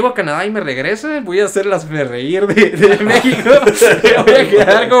si llego a Canadá y me regreso, voy a hacer las reír de México. Voy a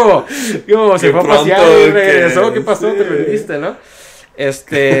quedar como se fue a pasear y regresó. ¿Qué pasó? Sí. Te rendiste, ¿no?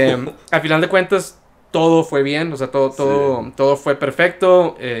 Al final de cuentas, todo fue bien. O sea, todo fue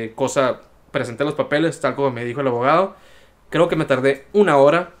perfecto. Presenté los papeles, tal como me dijo el abogado. Creo que me tardé 1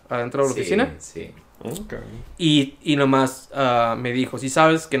 hora adentro de la oficina. Sí. Ok. Y nomás me dijo, sí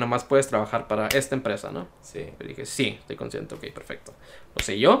sabes que nomás puedes trabajar para esta empresa, ¿no? Sí. Le dije, sí, estoy consciente, ok, perfecto. Lo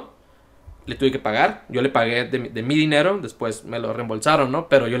sé yo, le tuve que pagar, yo le pagué de mi dinero, después me lo reembolsaron, ¿no?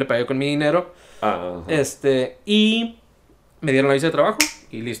 Pero yo le pagué con mi dinero, Ajá. y me dieron la visa de trabajo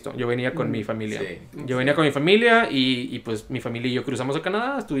y listo, yo venía con mi familia. Sí. Yo venía con mi familia y pues mi familia y yo cruzamos a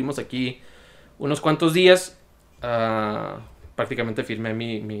Canadá, estuvimos aquí unos cuantos días, prácticamente firmé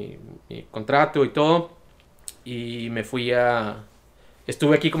mi contrato y todo y me fui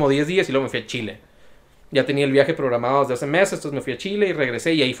estuve aquí como 10 días y luego me fui a Chile. Ya tenía el viaje programado desde hace meses, entonces me fui a Chile y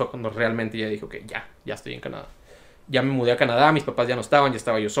regresé y ahí fue cuando realmente ya dije, ok, ya estoy en Canadá. Ya me mudé a Canadá, mis papás ya no estaban, ya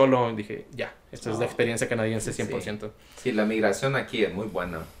estaba yo solo, dije, ya, esta es la experiencia canadiense 100%. Sí, la migración aquí es muy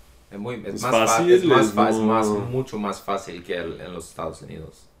buena. Es ¿Es más fácil? fácil, mucho más fácil que en los Estados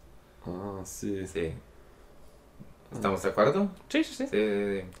Unidos. Ah, sí. Sí. ¿Estamos de acuerdo? Sí. Sí.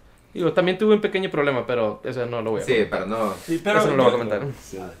 Digo, también tuve un pequeño problema, pero eso no lo voy a Sí, pero no. Sí, pero eso no lo voy a comentar.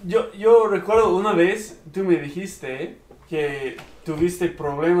 Sí. yo recuerdo una vez, tú me dijiste que tuviste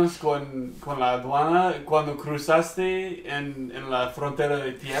problemas con la aduana cuando cruzaste en la frontera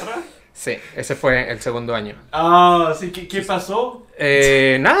de tierra. Sí, ese fue el segundo año. Ah, sí, ¿qué pasó?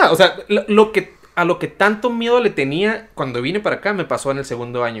 Nada, o sea, a lo que tanto miedo le tenía cuando vine para acá me pasó en el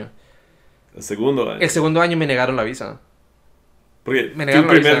segundo año. El segundo año. El segundo año me negaron la visa. Porque me tu negaron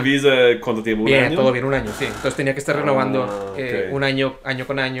la primer visa, ¿cuánto tiempo? ¿Un Bien, año? todo bien, 1 año, sí. Entonces tenía que estar renovando ok. un año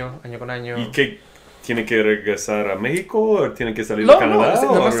con año con año. ¿Y qué? ¿Tiene que regresar a México o tiene que salir No, de Canadá?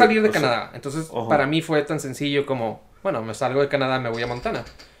 no, o nomás salir de o sea, Canadá. Entonces, Ajá. para mí fue tan sencillo como, bueno, me salgo de Canadá, me voy a Montana.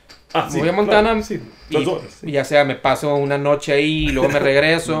 Ah, Me voy a Montana claro, sí, y, 2 horas. Sí. y ya sea me paso una noche ahí y luego me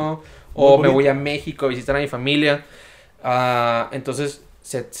regreso o Muy me bonito. voy a México a visitar a mi familia. Entonces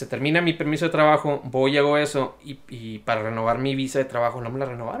se termina mi permiso de trabajo, voy y hago eso y para renovar mi visa de trabajo no me la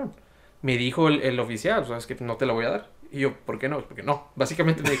renovaron. Me dijo el oficial, sabes que no te la voy a dar. Y yo, ¿por qué no? Porque no.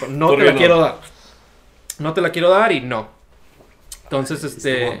 Básicamente me dijo, no ¿Por te qué la no? quiero dar. No te la quiero dar y no. Entonces,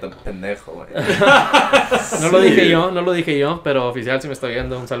 Estuvo tan pendejo, güey. no lo dije yo, pero oficial si me está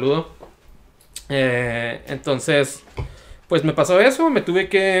viendo, un saludo. Entonces, pues me pasó eso, me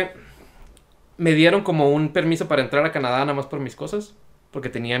dieron como un permiso para entrar a Canadá nada más por mis cosas, porque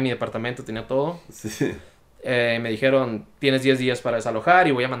tenía mi departamento, tenía todo. Sí. Me dijeron, tienes 10 días para desalojar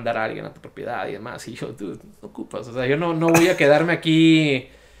y voy a mandar a alguien a tu propiedad y demás. Y yo, dude, no ocupas, o sea, yo no voy a quedarme aquí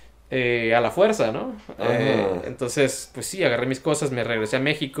a la fuerza, ¿no? Ajá. Entonces, pues sí, agarré mis cosas, me regresé a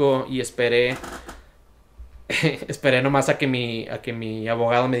México y esperé nomás a que mi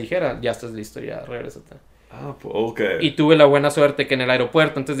abogado me dijera, ya estás listo, ya regrésate. Ah, pues, ok. Y tuve la buena suerte que en el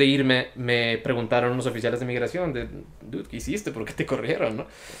aeropuerto, antes de irme, me preguntaron unos oficiales de migración, dude, ¿qué hiciste? ¿Por qué te corrieron, no?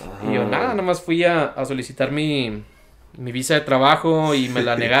 Y yo, nada, nomás fui a solicitar mi visa de trabajo y me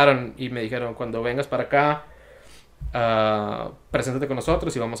la negaron y me dijeron, cuando vengas para acá, preséntate con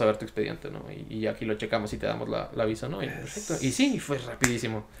nosotros y vamos a ver tu expediente, ¿no? Y aquí lo checamos y te damos la visa, ¿no? Y, perfecto. Y sí, fue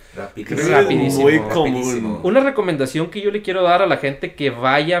rapidísimo. Rapidísimo. Muy común. Una recomendación que yo le quiero dar a la gente que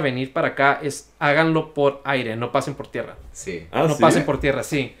vaya a venir para acá es háganlo por aire, no pasen por tierra. Sí. Ah, No ¿sí? pasen por tierra,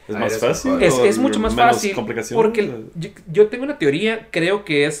 sí. ¿Es Ah, más eres fácil? mejor. o Es mucho más menos fácil complicaciones? porque yo tengo una teoría, creo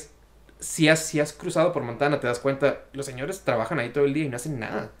que es, si has cruzado por Montana, te das cuenta, los señores trabajan ahí todo el día y no hacen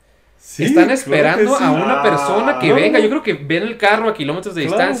nada. Sí, Están claro esperando que sí. a una persona que no, venga. no. Yo creo que ven el carro a kilómetros de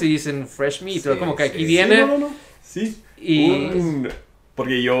Claro. distancia y dicen fresh meat. Sí, Como que aquí sí, viene. Sí, no. Sí. Y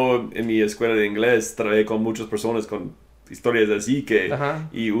Porque yo en mi escuela de inglés trabajé con muchas personas con historias así que... Ajá.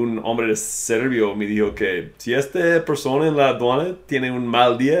 Y un hombre de serbio me dijo que si esta persona en la aduana tiene un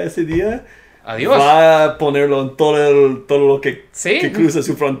mal día ese día... Adiós. Va a ponerlo en todo lo que Sí. cruza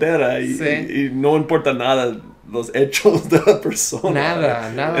su frontera y, Sí. y no importa nada los hechos de la persona.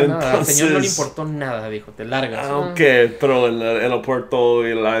 Nada. Al señor no le importó nada, dijo, te largas. Aunque, pero el aeropuerto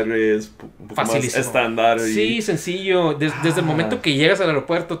y el aire es un poco más Facilísimo. estándar. Sí, sencillo. Desde el momento que llegas al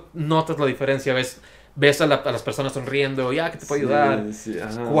aeropuerto, notas la diferencia. Ves a las personas sonriendo, ya, que te puedo ayudar.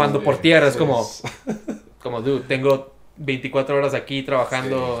 Cuando por tierra es como, dude, tengo 24 horas aquí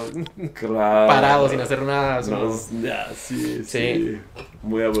trabajando Claro. parado sin hacer nada. Es como- Sí.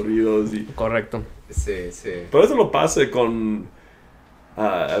 Muy aburridos. Correcto. Sí. Pero eso lo pasa con...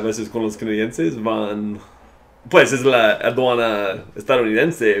 a veces con los canadienses van... Pues es la aduana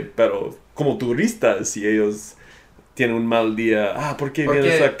estadounidense, pero como turistas, y ellos tienen un mal día. ¿Por qué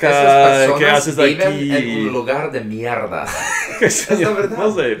vienes Porque acá? esas ¿Qué personas haces viven aquí? en un lugar de mierda. Es la verdad.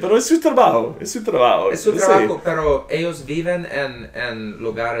 No sé, pero es su trabajo. Es su Sí. trabajo, pero ellos viven en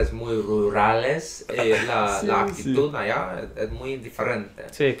lugares muy rurales y Sí, la actitud allá es muy diferente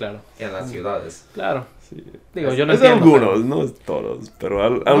Sí, claro. que en las ciudades. Claro. Sí. Digo, yo no Es entiendo. algunos, no es todos, pero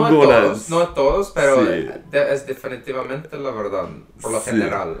algunas. No a todos, pero Sí. es definitivamente la verdad, por lo Sí.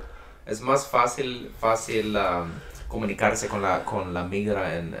 general. Es más fácil comunicarse con la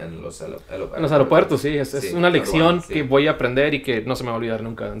migra en los aeropuertos. En los aeropuertos, sí. Es Sí, una lección aduanas, sí. que voy a aprender y que no se me va a olvidar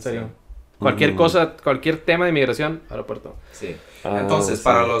nunca, en serio. Sí. Cualquier cosa, cualquier tema de inmigración, aeropuerto. Sí. Ah, Entonces, sí.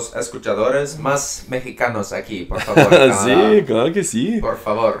 para los escuchadores más mexicanos aquí, por favor. Canadá, Sí, claro que sí. Por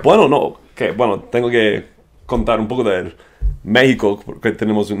favor. Bueno, tengo que contar un poco de México, porque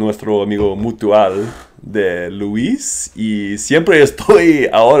tenemos nuestro amigo mutual de Luis, y siempre estoy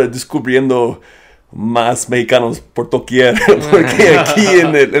ahora descubriendo más mexicanos por doquier, porque aquí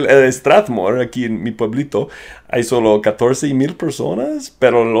en el Strathmore, aquí en mi pueblito, hay solo 14,000 personas,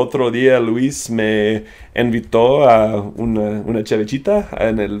 pero el otro día Luis me invitó a una chavechita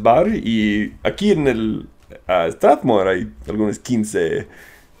en el bar, y aquí en el Strathmore hay algunos 15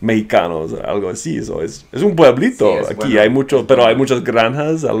 mexicanos, algo así. Eso es un pueblito. Sí, es aquí bueno. hay mucho, pero hay muchas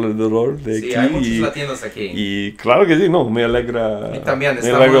granjas alrededor de Sí, aquí. hay muchos latinos aquí. Y claro que sí, no, me alegra. Y también me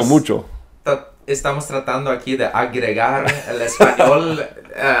alegra estamos- mucho. Estamos tratando aquí de agregar el español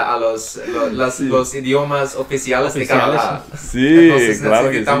a los idiomas oficiales de Canadá. Sí, Entonces claro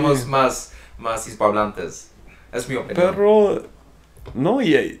que necesitamos sí. más hispanohablantes. Es mi opinión. Pero, no,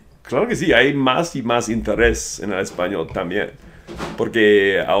 claro que sí, hay más y más interés en el español también.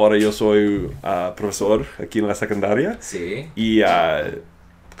 Porque ahora yo soy profesor aquí en la secundaria. Sí. Y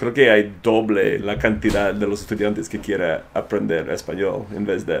creo que hay doble la cantidad de los estudiantes que quieren aprender español en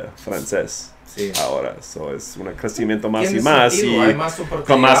vez de francés. Sí. Ahora, so es un crecimiento más y Tiene más, sentido, y hay más con más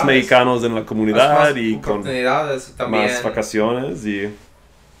oportunidades. mexicanos en la comunidad Más y con oportunidades también. más vacaciones y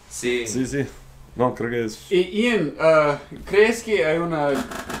Sí. sí. No, creo que es... Y Ian, ¿crees que hay una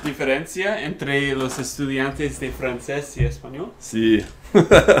diferencia entre los estudiantes de francés y español? Sí,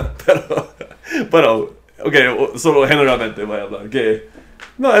 pero, ok, solo generalmente voy a hablar que,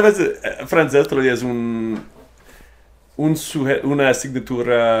 no, a veces francés todavía es una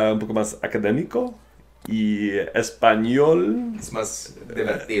asignatura un poco más académico, y español... Es más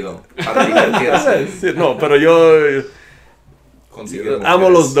divertido. Para divertirse. Sí, no, pero yo Conseguir amo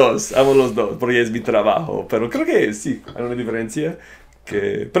mujeres. los dos, porque es mi trabajo, pero creo que sí, hay una diferencia,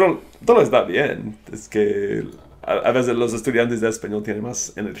 pero todo está bien, es que a veces los estudiantes de español tienen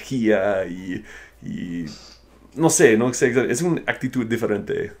más energía y no sé, es una actitud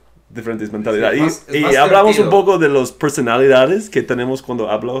diferentes mentalidades. es Y más hablamos divertido. un poco de las personalidades que tenemos cuando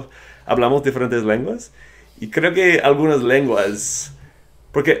hablamos diferentes lenguas, y creo que algunas lenguas...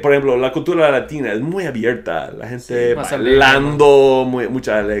 Porque, por ejemplo, la cultura latina es muy abierta, la gente Sí, más bailando,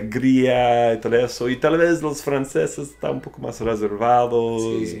 mucha alegría y todo eso, y tal vez los franceses están un poco más reservados,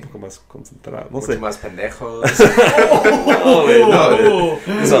 Sí. un poco más concentrados, no Mucho sé. más pendejos. No, No,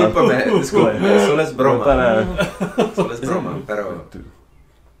 discúlpame, solo es broma. Para- Solo es broma, pero...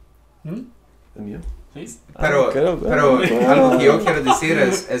 ¿El mío? Pero, creo- pero algo que yo quiero decir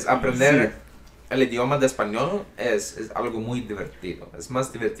es aprender el idioma de español es algo muy divertido. Es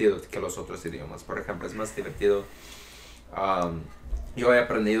más divertido que los otros idiomas. Por ejemplo, es más divertido. Yo he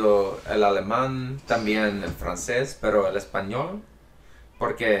aprendido el alemán, también el francés, pero el español,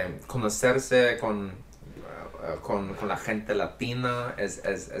 porque conocerse con la gente latina es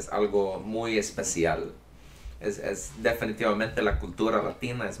algo muy especial. Es definitivamente la cultura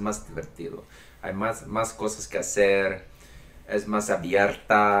latina es más divertido. Hay más cosas que hacer, es más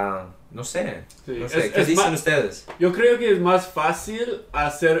abierta, no sé. Sí, No sé. es ¿Qué dicen más- ustedes? Yo creo que es más fácil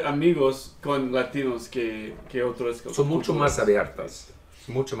hacer amigos con latinos que otros. Son mucho más culturas. abiertas.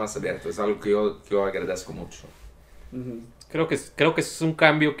 Mucho más abiertas. Es algo que yo agradezco mucho. Ujú. Creo que es un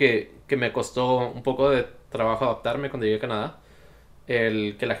cambio que me costó un poco de trabajo adaptarme cuando llegué a Canadá.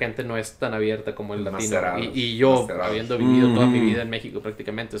 el que la gente no es tan abierta como el Más latino. cerrados, Y yo, más cerrados. habiendo vivido toda mi vida en México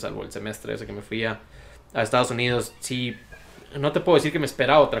prácticamente, salvo el semestre ese que me fui a Estados Unidos, sí, no te puedo decir que me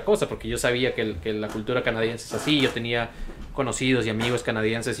esperaba otra cosa, porque yo sabía que la cultura canadiense es así, yo tenía conocidos y amigos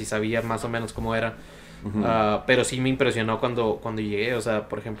canadienses y sabía más o menos cómo era. Pero sí me impresionó cuando llegué, o sea,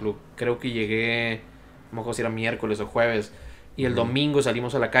 por ejemplo, creo que llegué, no me acuerdo si era miércoles o jueves, y el domingo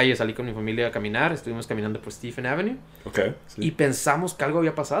salimos a la calle, salí con mi familia a caminar, estuvimos caminando por Stephen Avenue, y pensamos que algo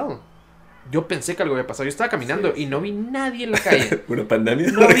había pasado. Yo pensé que algo había pasado, yo estaba caminando y no vi nadie en la calle. ¿Una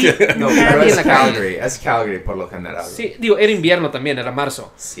pandemia? No vi No, pero nadie en es la calle. Calgary, es Calgary por lo general. Sí, digo, era invierno también, era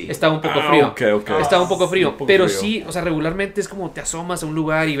marzo. Sí. Estaba un poco frío. Ok. Estaba un poco frío. Un poco pero frío. sí, o sea, regularmente es como te asomas a un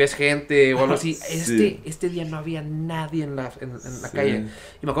lugar y ves gente o algo así. Sí. Este día no había nadie en la Sí. calle.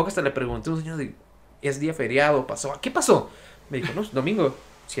 Y me acuerdo que hasta le pregunté a un señor, ¿es día feriado? ¿Pasó? ¿Qué pasó? Me dijo, no, es domingo,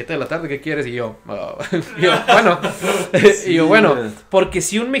 7 de la tarde, ¿qué quieres? Y yo, bueno, porque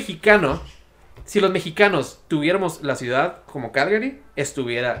si los mexicanos tuviéramos la ciudad como Calgary,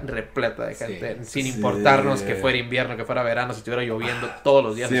 estuviera repleta de gente, sin importarnos que fuera invierno, que fuera verano, si estuviera lloviendo todos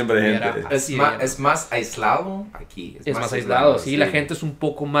los días. Siempre hay estuviera gente. así de lleno. Es más aislado aquí. Es más aislado, sí, la gente es un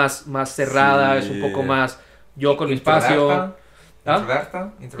poco más cerrada, es un poco más yo con mi espacio.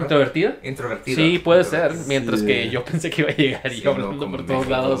 ¿Ah? ¿Introvertida? Introvertida. Sí, puede ser, mientras Sí. que yo pensé que iba a llegar y yo no, hablando como por todos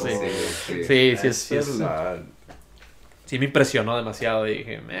México, lados. sí. Sí, me impresionó demasiado y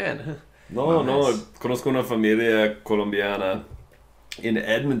dije, man. No, conozco una familia colombiana en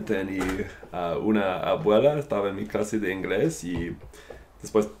Edmonton y una abuela estaba en mi clase de inglés y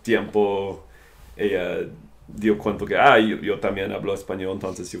después de tiempo ella dio cuenta que yo también hablo español,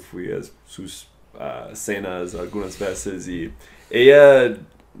 entonces yo fui a sus cenas algunas veces y ella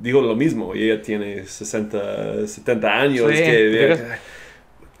dijo lo mismo, y ella tiene 70 años, Sí,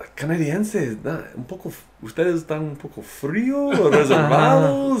 canadienses, ustedes están un poco fríos,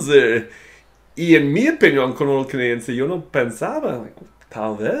 reservados, y en mi opinión con los canadienses yo no pensaba,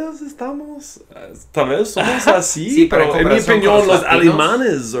 tal vez somos así, Sí, pero pero en mi comparación con opinión los los latinos,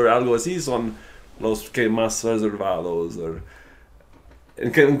 alemanes o algo así son los que más reservados,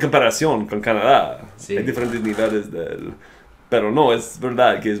 en comparación con Canadá, Sí. hay diferentes niveles pero no, es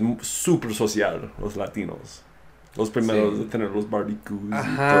verdad que es súper social los latinos. Los primeros de tener los barbecues y todo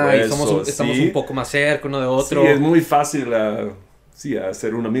Ajá, y eso, estamos sí. un poco más cerca uno de otro. Sí, es muy fácil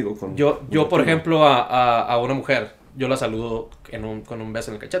hacer un amigo con Yo un por latino. ejemplo, a una mujer, yo la saludo con un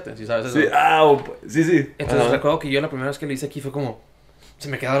beso en el cachete, ¿sí sabes eso? Sí, sí. Entonces Ajá. recuerdo que yo la primera vez que lo hice aquí fue como, se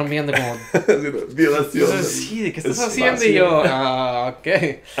me quedaron viendo como, Violación. sí, ¿de qué estás Es haciendo? fácil. Y yo, ok.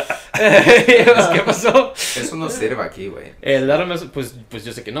 ¿Qué pasó? Eso no sirve aquí, güey. El darme eso, pues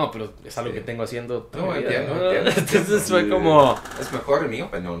yo sé que no, pero es algo que tengo haciendo toda No, mi vida, entiendo, ¿no? entiendo. Entonces fue Sí. como, Es mejor en mi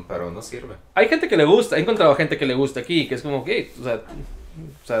opinión, pero no sirve. hay gente que le gusta, he encontrado gente que le gusta aquí, que es como, ok, o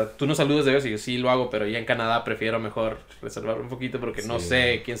sea, tú no saludas de vez y yo sí lo hago, pero ya en Canadá prefiero mejor reservar un poquito porque no Sí.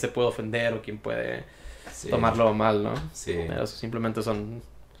 sé quién se puede ofender o quién puede Sí. tomarlo mal, ¿no? Sí. Pero eso simplemente son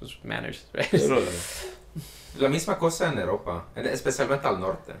pues, manners. Pero- La misma cosa en Europa, especialmente al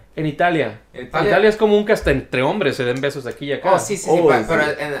norte. En Italia. En Italia es común que hasta entre hombres se den besos aquí y acá. Oh, sí, Oh, pero sí.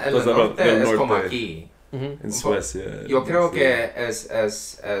 en el Los norte del es como norte. aquí. Ujú. En Suecia. Yo creo sí. que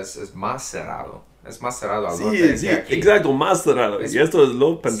es más cerrado. Es más cerrado al norte Sí, que aquí. exacto, más cerrado. Es- y esto es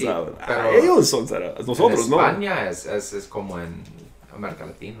lo pensaba. Sí, pero- Ellos son cerrados, nosotros en no. España es como en América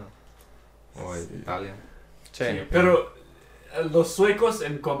Latina. O en Italia. Sí. Pero los suecos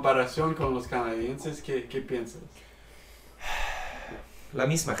en comparación con los canadienses, ¿qué piensas? La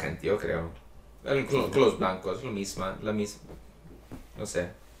misma gente, yo creo. Con los blancos, la misma. No sé.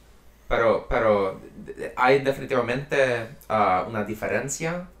 Pero hay definitivamente una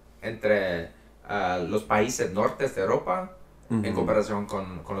diferencia entre los países nortes de Europa en comparación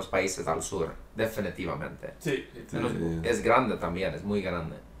con los países al sur. Definitivamente. Sí. Es grande también, es muy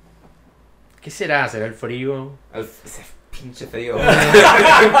grande. ¿Qué será? ¿Será el frío? Ese pinche frío.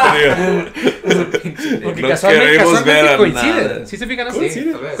 Porque No casualmente queremos ver a coincide. nada. ¿Sí se fijan así?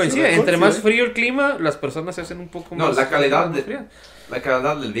 Coincide. tal vez. Coincide. Entre más frío el clima, las personas se hacen un poco No, más... la calidad más de- frías. La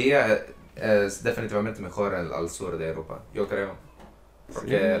calidad del día es definitivamente mejor al sur de Europa, yo creo.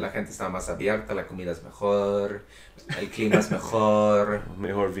 Porque la gente está más abierta, la comida es mejor, el clima es mejor,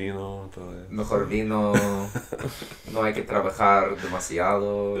 Mejor vino, todo eso. mejor vino, no hay que trabajar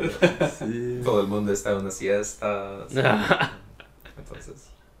demasiado, Sí. todo el mundo está en una siesta. sí. Entonces,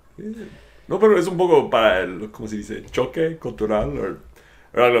 No, pero es un poco para el, ¿cómo se dice? Choque cultural.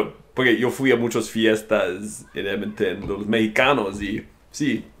 O algo, porque yo fui a muchas fiestas en Edmonton, los mexicanos, y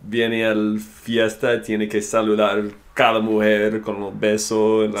sí, viene a la fiesta, tiene que saludar cada mujer con un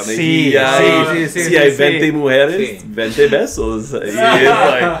beso en la Sí, mejilla. sí, y sí, si sí, hay sí. 20 mujeres, Sí. 20 besos. Y es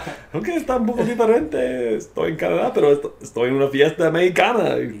like, ok, está un poco diferente. Estoy en Canadá, pero estoy en una fiesta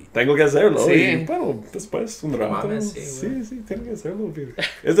mexicana y tengo que hacerlo. Sí. Y bueno, después un rato. mames, sí, sí, tengo que hacerlo.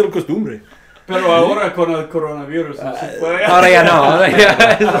 Es de la costumbre. Pero ahora con el coronavirus no se puede. Ahora ya no, ahora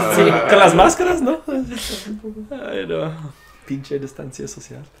ya. Sí. Con las máscaras, ¿no? Ay, no. Pinche distancia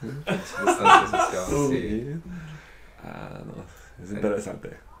social. Distancia social, sí. No, es interesante.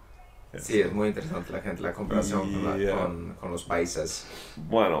 Sí, es muy interesante la comparación Yeah. con los países.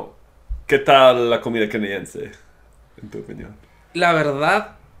 Bueno, ¿qué tal la comida canadiense, en tu opinión? La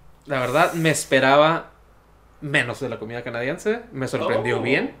verdad, me esperaba menos de la comida canadiense. Me sorprendió Oh.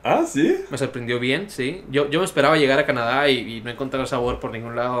 bien. Ah, ¿sí? Me sorprendió bien, sí. Yo me esperaba llegar a Canadá y no encontrar sabor por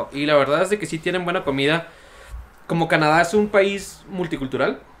ningún lado. Y la verdad es de que sí tienen buena comida. Como Canadá es un país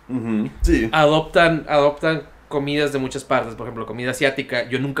multicultural, Sí. adoptan comidas de muchas partes. Por ejemplo, comida asiática.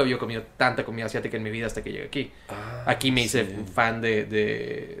 Yo nunca había comido tanta comida asiática en mi vida hasta que llegué aquí. Aquí me hice un fan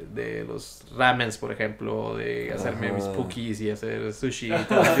de los ramens, por ejemplo, de hacerme mis pukis y hacer sushi y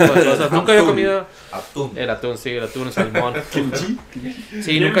todo ese tipo de cosas. Nunca había comido Atún. el atún, sí, el atún, el salmón. Kimchi.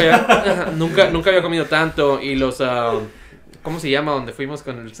 Sí, nunca había comido tanto. Y los, ¿cómo se llama? Donde fuimos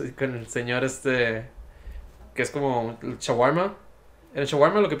con el señor que es como el shawarma. ¿Era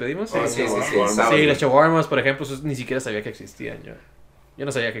shawarma lo que pedimos? Oh, sí, Sí, los shawarmas, por ejemplo, esos ni siquiera sabía que existían yo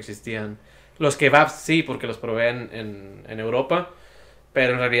no sabía que existían. Los kebabs sí, porque los probé en Europa,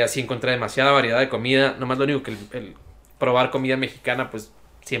 pero en realidad sí encontré demasiada variedad de comida. Nomás lo único que el probar comida mexicana, pues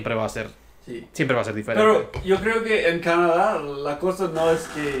siempre va a ser Sí. diferente. Pero yo creo que en Canadá la cosa no es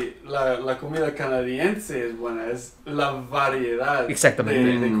que la comida canadiense es buena, es la variedad. Exactamente,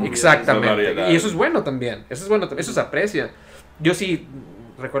 de comida. La exactamente. variedad. Y eso es bueno también, eso se aprecia. Yo sí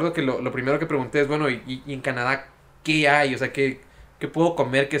recuerdo que lo primero que pregunté es, bueno, ¿y en Canadá qué hay? O sea, ¿qué puedo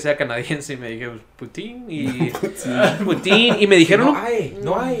comer que sea canadiense? Y me dije, pues, poutine y poutine, y me dijeron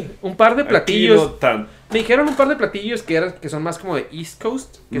No hay. un par de Aquí platillos. no tan. Me dijeron un par de platillos que son más como de East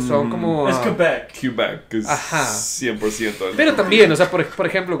Coast, que son como... Es Quebec. Quebec, que es Ajá. 100%. Pero también, o sea, por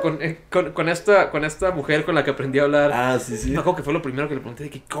ejemplo, con esta mujer con la que aprendí a hablar, Ah, sí, sí. me acuerdo que fue lo primero que le pregunté,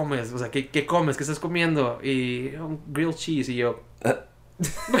 ¿qué comes? O sea, ¿qué comes? ¿Qué estás comiendo? Y un grilled cheese, y yo...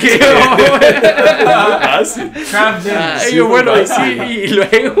 Ah, sí. Crab Ah, dinner. y yo, bueno, y sí, y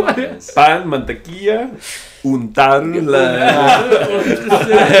luego... Pan, mantequilla, untar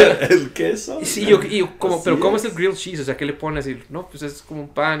el queso. Sí, yo como, Así pero ¿cómo es es. el grilled cheese? O sea, ¿qué le pones? Y no, pues es como un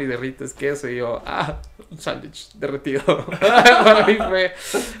pan y derrites queso. Y yo, un sándwich derretido. Para mí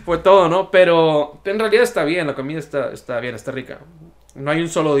fue todo, ¿no? Pero en realidad está bien, la comida está bien, está rica. No hay un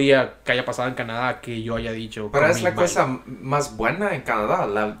solo día que haya pasado en Canadá que yo haya dicho. Pero es comí la mal. cosa más buena en Canadá,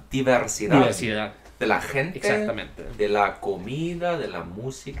 la diversidad. Diversidad. De la gente. Exactamente. De la comida, de la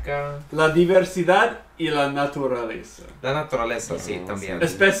música. La diversidad y la naturaleza. La naturaleza, sí, también.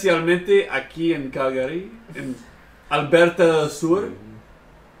 Especialmente aquí en Calgary, en Alberta del Sur.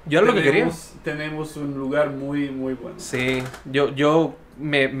 Yo era lo que quería. Tenemos un lugar muy, muy bueno. Sí, yo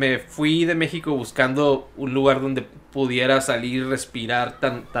me fui de México buscando un lugar donde pudiera salir y respirar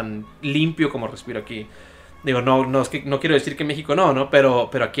tan limpio como respiro aquí. Digo, no, es que, no quiero decir que en México no, pero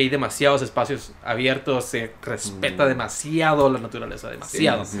aquí hay demasiados espacios abiertos, se respeta demasiado la naturaleza,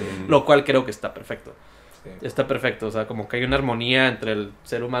 demasiado. Sí, sí. Lo cual creo que está perfecto. Sí. Está perfecto, o sea, como que hay una armonía entre el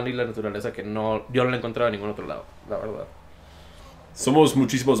ser humano y la naturaleza que yo no la he encontrado en ningún otro lado, la verdad. Somos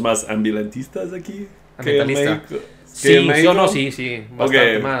muchísimos más ambientistas aquí. que en Ambientalista. México. ¿Que Sí, en México? sí,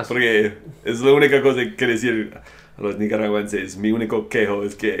 bastante Ok, más. porque es la única cosa que quiero decir a los nicaragüenses. Mi único quejo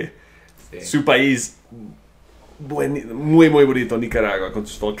es que Sí. su país, muy, muy bonito, Nicaragua, con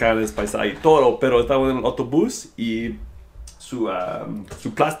sus volcanes, paisaje y todo, pero estaba en el autobús y su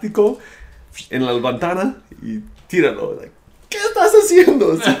plástico en la ventana y tíralo. Like, ¿qué estás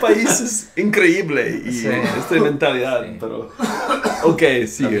haciendo? Su país es increíble y Sí. esta mentalidad, Sí. pero... Ok,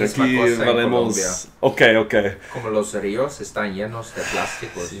 sí, La misma aquí cosa en valemos... Ok. Como los ríos están llenos de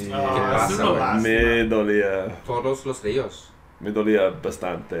plásticos. Sí. ¿Qué Ah, pasa, es una güey? lástima. Todos los ríos. Me dolía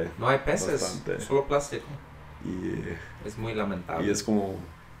bastante. No hay peces, Bastante. solo plástico. Y Es muy lamentable. es como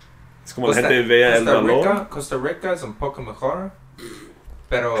la gente vea el valor. Costa Rica es un poco mejor,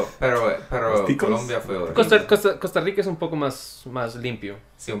 pero Los ticos. Colombia fue horrible. Costa Rica es un poco más limpio.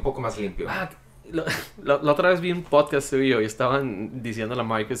 Sí, un poco más limpio. La otra vez vi un podcast suyo y estaban diciendo a la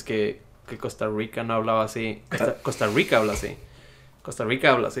Marcus que Costa Rica no hablaba así. Costa Rica habla así. Costa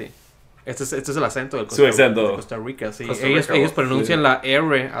Rica habla así. Este es el acento del Su acento. de Costa Rica, sí. Costa Ellos Rica, pronuncian sí. la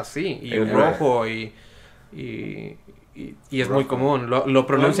R así, y R. rojo, y y es muy común. Lo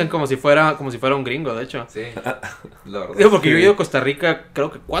pronuncian como si fuera un gringo, de hecho. Sí. La verdad. Digo, porque yo he ido a Costa Rica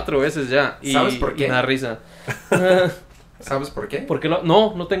creo que 4 veces ya. Y, ¿Sabes por qué? Y me da risa. ¿Sabes por qué? ¿Por qué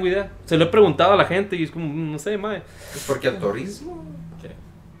no tengo idea. Se lo he preguntado a la gente y es como, no sé, mae. Es porque el turismo.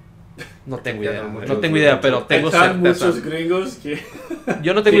 No tengo Ya idea. no muchos- No tengo idea, pero tengo Están certeza. muchos gringos que...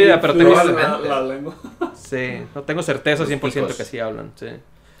 Yo no tengo idea, pero tengo influyen Probablemente. la lengua. Sí, no tengo certeza Los 100% ticos. que sí hablan, sí.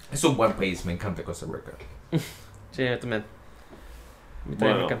 Es un buen país, me encanta Costa Rica. Sí, yo también. A mí también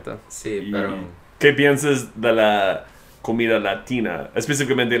Bueno. me encanta. Sí, ¿Y pero. qué piensas de la comida latina?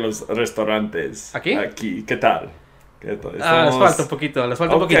 Específicamente en los restaurantes. ¿Aquí? Aquí, ¿qué tal? ¿Qué tal? Les Estamos- falta un poquito, les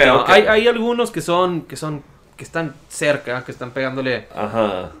falta Ok, un poquito. ok. Hay algunos que están cerca, que están pegándole,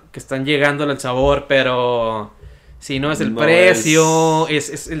 Ajá. que están llegándole al sabor, pero si no es el No precio,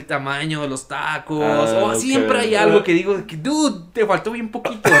 es el tamaño de los tacos, Ah, o siempre ok. hay algo que digo, que, dude, te faltó bien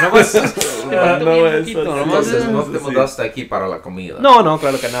poquito, nomás, te faltó No, bien eso poquito, sí. nomás. Entonces no te Sí. mudaste aquí para la comida. No,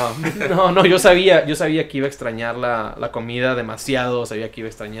 claro que no. No, yo sabía que iba a extrañar la comida demasiado, sabía que iba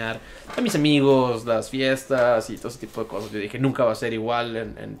a extrañar a mis amigos, las fiestas y todo ese tipo de cosas. Yo dije, nunca va a ser igual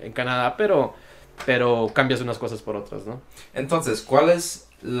en Canadá, pero cambias unas cosas por otras, ¿no? Entonces, ¿cuál es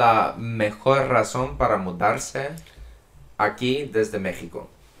la mejor razón para mudarse aquí desde México?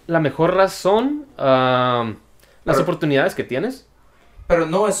 La mejor razón, las Pero- oportunidades que tienes. Pero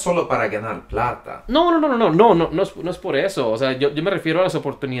no es solo para ganar plata. No es por eso. O sea, yo me refiero a las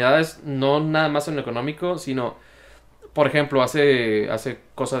oportunidades, no nada más en lo económico, sino, por ejemplo, hace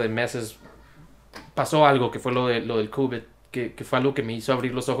cosa de meses pasó algo que fue lo del COVID, que fue algo que me hizo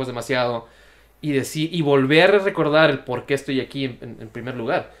abrir los ojos demasiado y volver a recordar el por qué estoy aquí en primer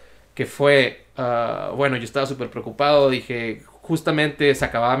lugar. Que fue, bueno, yo estaba súper preocupado, dije, justamente se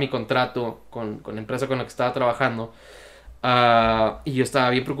acababa mi contrato con la empresa con la que estaba trabajando. Y yo estaba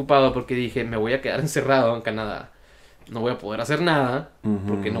bien preocupado porque dije, me voy a quedar encerrado en Canadá. No voy a poder hacer nada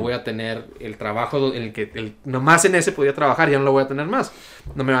porque no voy a tener el trabajo en el que nomás en ese podía trabajar, ya no lo voy a tener más.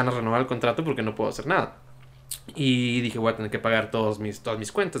 No me van a renovar el contrato porque no puedo hacer nada. Y dije, voy a tener que pagar todas mis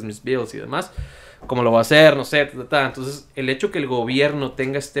cuentas, mis bills y demás. ¿Cómo lo voy a hacer? No sé. Entonces, el hecho que el gobierno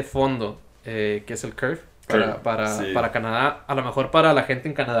tenga este fondo, que es el CURF, Sí. para Canadá, a lo mejor para la gente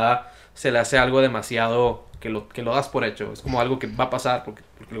en Canadá se le hace algo demasiado que lo das por hecho. Es como algo que va a pasar porque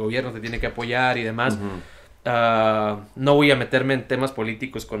el gobierno te tiene que apoyar y demás. No voy a meterme en temas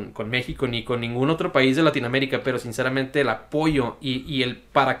políticos con México ni con ningún otro país de Latinoamérica, pero sinceramente el apoyo y el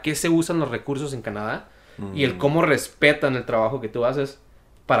para qué se usan los recursos en Canadá y el cómo respetan el trabajo que tú haces,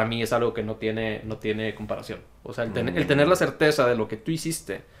 para mí es algo que no tiene comparación. O sea, el tener la certeza de lo que tú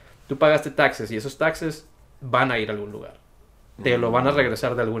hiciste, tú pagaste taxes y esos taxes van a ir a algún lugar. Te lo van a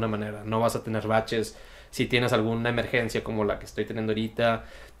regresar de alguna manera. No vas a tener baches. Si tienes alguna emergencia como la que estoy teniendo ahorita,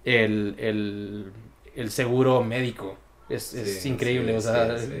 el seguro médico es Sí, increíble. sí, O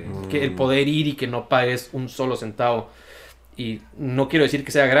sea, sí, sí. que el poder ir y que no pagues un solo centavo. Y no quiero decir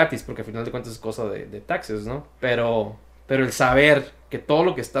que sea gratis, porque al final de cuentas es cosa de taxes, ¿no? Pero el saber que todo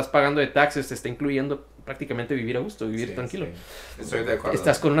lo que estás pagando de taxes te está incluyendo prácticamente vivir a gusto, vivir Sí, tranquilo. sí. Estoy de acuerdo.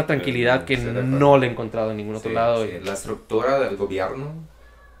 Estás con una tranquilidad que Estoy de acuerdo. no le he encontrado en ningún otro Sí, lado. sí. La estructura del gobierno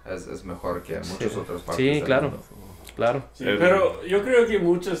es mejor que en muchas otras partes. Sí, del claro. mundo. Claro. Sí, pero yo creo que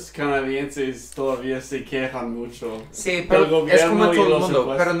muchos canadienses todavía se quejan mucho. Sí, del pero es gobierno como en y todo el los mundo.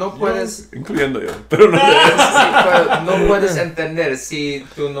 impuestos. Pero no puedes. Incluyendo yo. Pero no. No puedes entender si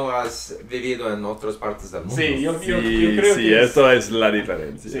tú no has vivido en otras partes del mundo. Sí, yo creo Sí, que esto es la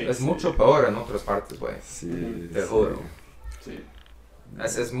diferencia. Sí. Es mucho peor en otras partes, güey. Sí, Te sí. juro. Sí.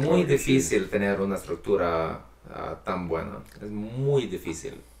 Es muy difícil tener una estructura tan buena. Es muy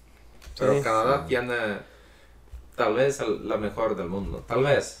difícil. Pero Sí. Canadá tiene tal vez la mejor del mundo. Tal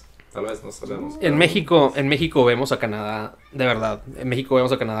vez no sabemos. En México vemos a Canadá, de verdad, en México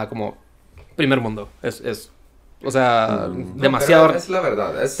vemos a Canadá como primer mundo. O sea, No, demasiado. pero es la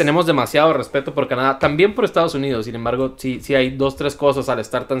verdad. Tenemos demasiado respeto por Canadá, también por Estados Unidos. Sin embargo, sí hay 2-3 cosas al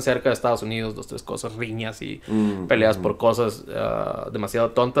estar tan cerca de Estados Unidos, 2-3 cosas, riñas y peleas por cosas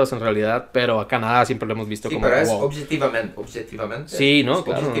demasiado tontas en realidad. Pero a Canadá siempre lo hemos visto Sí, como pero es wow. objetivamente. Sí, ¿no? Es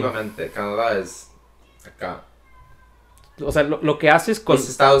Claro. Objetivamente, Canadá es acá. O sea, lo que haces con... Los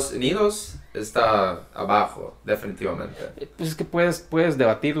Estados Unidos está abajo, definitivamente. Pues es que puedes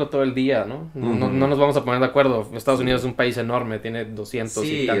debatirlo todo el día, ¿no? No nos vamos a poner de acuerdo. Estados Unidos es un país enorme, tiene 200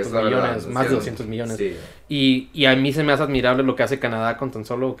 y tantos es la verdad, millones, más de sí. 200 millones. Sí. Y a mí se me hace admirable lo que hace Canadá con tan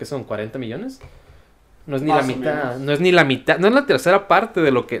solo, ¿qué son? ¿40 millones? No es ni Más la o mitad, menos. no es ni la mitad, no es la tercera parte de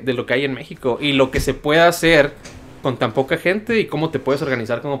lo que hay en México. Y lo que se puede hacer con tan poca gente y cómo te puedes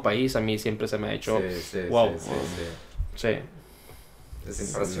organizar como país, a mí siempre se me ha hecho, Sí, wow. sí. sí. Es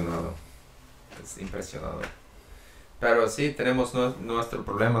impresionado. Es impresionado. Pero sí, tenemos nuestros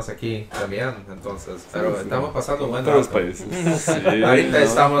problemas aquí también, entonces. Pero estamos pasando un buen Todos los rato. países. Sí, Ahorita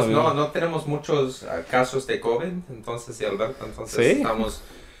estamos, está bien. no tenemos muchos casos de COVID, entonces, sí, Alberto, entonces ¿Sí? estamos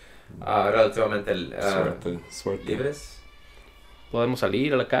relativamente Suerte. libres. Podemos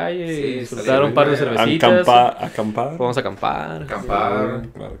salir a la calle Sí, y disfrutar salir, un par de cervecitas. Acampar. Podemos acampar. Acampar,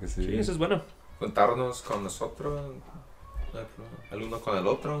 Claro que sí. Sí, eso es bueno. juntarnos con nosotros, el uno con el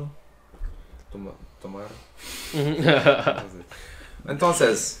otro, tomar.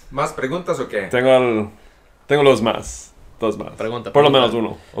 Entonces, ¿más preguntas o qué? Tengo dos más. Pregunta, Por lo pregunta. menos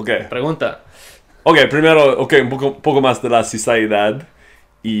uno. Ok. Pregunta. Ok, primero, un poco más de la sociedad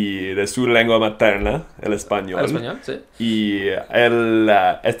y de su lengua materna, el español. ¿Al español? Sí. Y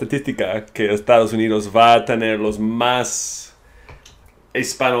la estadística que Estados Unidos va a tener los más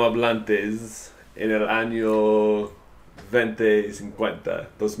hispanohablantes en el año 2050,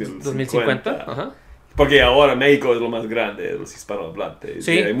 2050. Ajá. Porque ahora México es lo más grande de los hispanohablantes.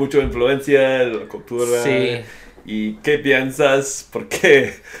 Sí. Y hay mucha influencia de la cultura. Sí. ¿Y qué piensas?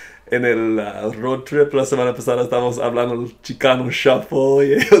 Porque en el road trip la semana pasada estábamos hablando del Chicano Shuffle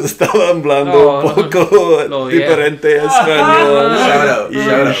y ellos estaban hablando un poco lo odié. diferente español. Shout Y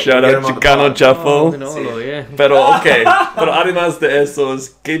out. shout out Chicano Shuffle. No, Sí. lo odié. Pero ok, pero además de eso,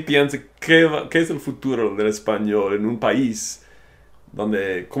 ¿qué piensas? ¿Qué es el futuro del español en un país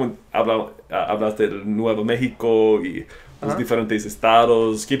donde, como hablaste del Nuevo México y los Ajá. diferentes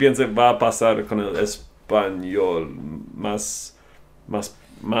estados? ¿Qué piensas va a pasar con el español más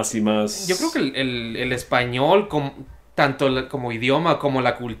y más? Yo creo que el español, como idioma como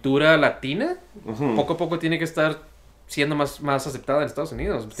la cultura latina, Ujú. poco a poco tiene que estar siendo más aceptada en Estados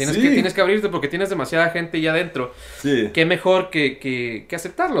Unidos. Tienes Sí. que abrirte porque tienes demasiada gente ya adentro. Sí, Qué mejor que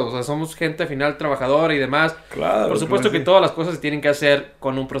aceptarlo. O sea, somos gente al final trabajadora y demás. claro. Por supuesto claro, que todas las cosas se tienen que hacer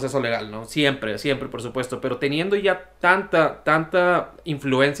con un proceso legal, ¿no? Siempre, por supuesto. Pero teniendo ya tanta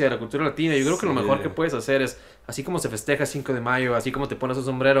influencia de la cultura latina, yo creo que lo Sí. mejor que puedes hacer es, así como se festeja 5 de mayo, así como te pones un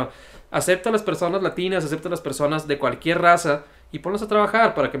sombrero, acepta a las personas latinas, acepta a las personas de cualquier raza y ponlas a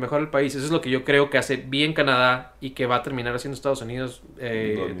trabajar para que mejore el país. Eso es lo que yo creo que hace bien Canadá y que va a terminar haciendo Estados Unidos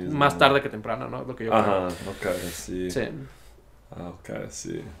Lo mismo. más tarde que temprano, ¿no? Lo que yo Ajá, ok, sí. creo. Sí. Ok,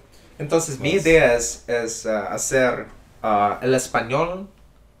 sí. Entonces, mi idea es hacer el español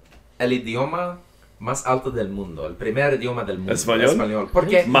el idioma más alto del mundo, el primer idioma del mundo. ¿Español?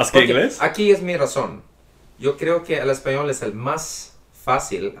 Porque, ¿Más que porque inglés? Aquí es mi razón. Yo creo que el español es el más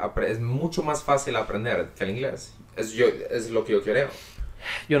fácil, es mucho más fácil aprender que el inglés. Es lo que yo creo.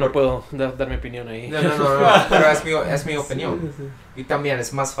 Yo no puedo dar mi opinión ahí. No, pero es mi opinión. Y también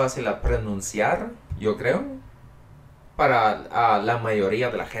es más fácil a pronunciar, yo creo, para la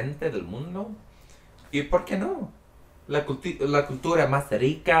mayoría de la gente del mundo. ¿Y por qué no? La cultura es más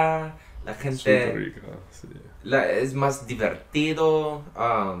rica, la gente Súper rica, sí. es más divertido.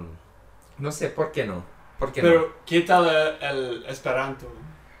 No sé, ¿por qué no? ¿Por qué Pero, ¿qué tal el Esperanto?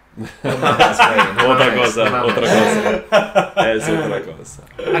 no? No mames, güey, no Otra mames, cosa, no mames. otra cosa. Es otra cosa.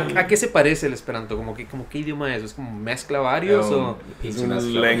 ¿A qué se parece el esperanto? ¿Como qué idioma es? ¿Es como mezcla varios o Es Pinche una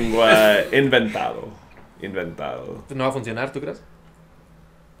mezcla. lengua inventado. no va a funcionar, tú crees?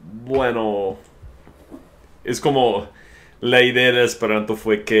 Bueno, es como la idea de Esperanto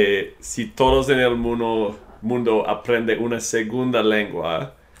fue que si todos en el mundo aprenden una segunda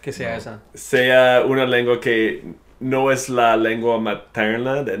lengua, Que sea esa. sea una lengua que no es la lengua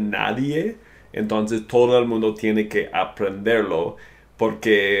materna de nadie, entonces todo el mundo tiene que aprenderlo,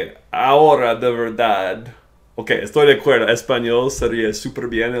 porque ahora de verdad, ok, estoy de acuerdo, español sería súper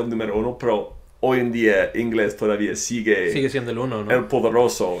bien el número uno, pero hoy en día inglés todavía sigue Siendo el uno, ¿no? el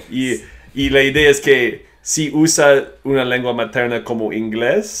poderoso. Y la idea es que si usa una lengua materna como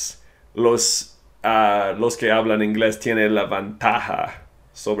inglés, los que hablan inglés tienen la ventaja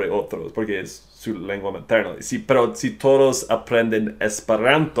sobre otros, porque es su lengua materna. Pero si todos aprenden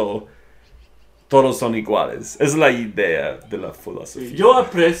Esperanto, todos son iguales. Es la idea de la filosofía. Yo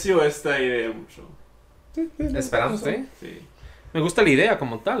aprecio esta idea mucho. Esperanto. Sí. Sí. Me gusta la idea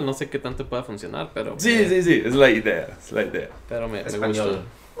como tal. No sé qué tanto pueda funcionar, pero... Sí, es la idea. Es la idea. Pero me Español.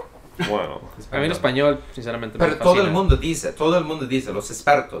 gusta. Bueno. A mí el español, sinceramente, me Pero fascina. todo el mundo dice, los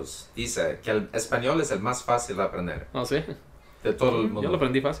expertos dicen que el español es el más fácil de aprender. No sé. De todo el mundo. Yo lo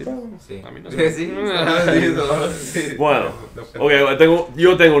aprendí fácil. Sí. A mí no Sí, sé. sí. Sí. Bueno, ok,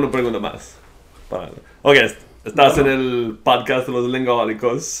 yo tengo una pregunta más. Ok, estás en el podcast de los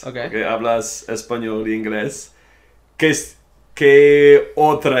lingüísticos. Ok. Ok, hablas español e inglés. ¿Qué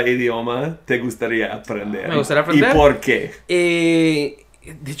otro idioma te gustaría aprender? Me gustaría aprender. ¿Y por qué?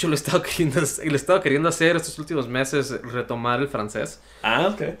 De hecho, lo he estado queriendo hacer estos últimos meses, retomar el francés. Ah,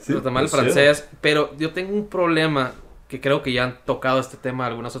 ok. Sí, Retomar el pues, francés, pero yo tengo un problema que creo que ya han tocado este tema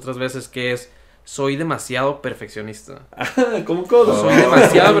algunas otras veces, que es, soy demasiado perfeccionista. ¿Cómo cosa? Soy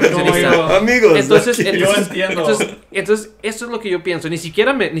demasiado perfeccionista. yo- Amigos. Entonces, aquí. Yo entiendo. entonces, esto es lo que yo pienso. Ni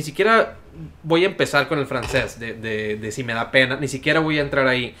siquiera voy a empezar con el francés, de si me da pena. Ni siquiera voy a entrar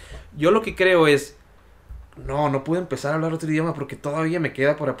ahí. Yo lo que creo es, no puedo empezar a hablar otro idioma porque todavía me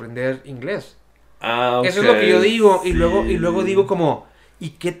queda por aprender inglés. Ah, Eso es lo que yo ok, digo. sí. Y luego digo como,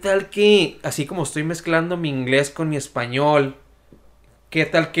 ¿y qué tal que, así como estoy mezclando mi inglés con mi español, qué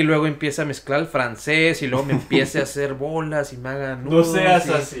tal que luego empiece a mezclar el francés y luego me empiece a hacer bolas y me haga No nudos seas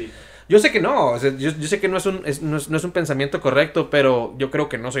y- así. Yo sé que no, o sea, yo sé que no es un pensamiento correcto, pero yo creo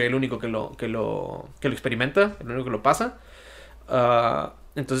que no soy el único que lo experimenta, el único que lo pasa.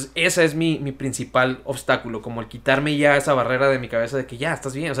 Entonces, ese es mi principal obstáculo, como el quitarme ya esa barrera de mi cabeza de que ya,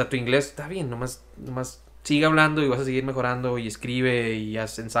 estás bien, o sea, tu inglés está bien, nomás sigue hablando y vas a seguir mejorando y escribe y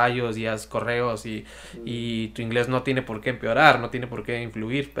haz ensayos y haz correos y tu inglés no tiene por qué empeorar, no tiene por qué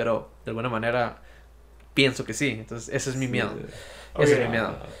influir, pero de alguna manera pienso que sí, entonces ese es mi miedo, ese Ok. es mi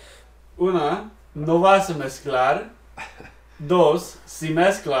miedo. Una, no vas a mezclar. Dos, si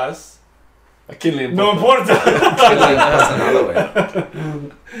mezclas, ¿A quién le no importa? importa. No pasa nada, güey.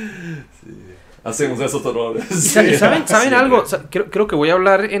 Hacemos esos errores. ¿Y ¿Saben Siempre. algo? Creo que voy a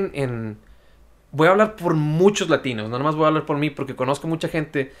hablar voy a hablar por muchos latinos, no nomás voy a hablar por mí, porque conozco mucha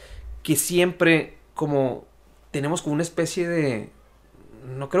gente que siempre como tenemos como una especie de...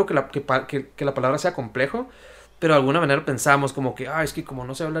 No creo que la palabra sea complejo, pero de alguna manera pensamos como que, es que como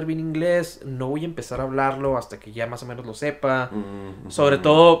no sé hablar bien inglés, no voy a empezar a hablarlo hasta que ya más o menos lo sepa. Sobre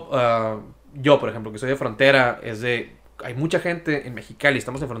todo, yo, por ejemplo, que soy de frontera, hay mucha gente en Mexicali,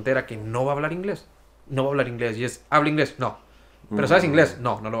 estamos en frontera, que no va a hablar inglés. No va a hablar inglés. Y ¿habla inglés? No. ¿Pero sabes inglés?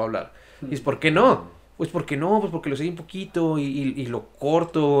 No lo va a hablar. ¿Y es por qué no? Pues porque no, pues porque lo sé un poquito y lo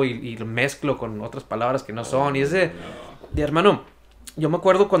corto y lo mezclo con otras palabras que no son. Y es de hermano, yo me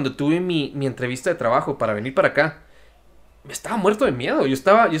acuerdo cuando tuve mi entrevista de trabajo para venir para acá, me estaba muerto de miedo.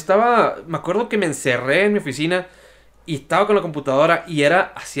 Me acuerdo que me encerré en mi oficina y estaba con la computadora y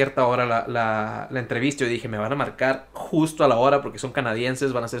era a cierta hora la entrevista. Yo dije, me van a marcar justo a la hora porque son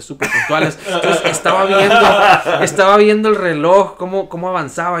canadienses, van a ser súper puntuales. Entonces estaba viendo el reloj, cómo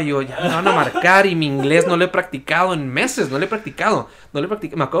avanzaba. Y yo, ya me van a marcar y mi inglés no lo he practicado en meses, no lo he practicado. Me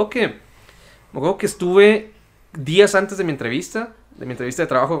acuerdo que estuve días antes de mi entrevista de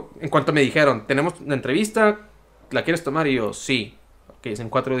trabajo, en cuanto me dijeron, tenemos una entrevista, ¿la quieres tomar? Y yo, sí. Ok, es en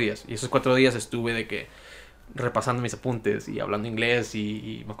 4 días. Y esos 4 días estuve de que repasando mis apuntes y hablando inglés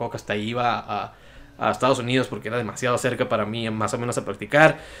y me acuerdo que hasta iba a Estados Unidos porque era demasiado cerca para mí más o menos a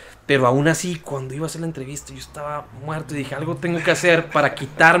practicar, pero aún así cuando iba a hacer la entrevista yo estaba muerto y dije, algo tengo que hacer para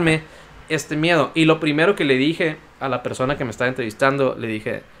quitarme este miedo. Y lo primero que le dije a la persona que me estaba entrevistando, le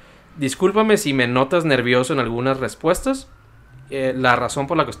dije, discúlpame si me notas nervioso en algunas respuestas. La razón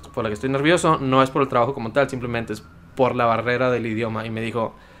por la que estoy nervioso no es por el trabajo como tal, simplemente es por la barrera del idioma. Y me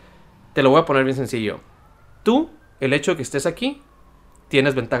dijo, te lo voy a poner bien sencillo. Tú, el hecho de que estés aquí,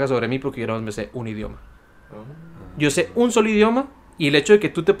 tienes ventaja sobre mí porque yo no me sé un idioma. Yo sé un solo idioma y el hecho de que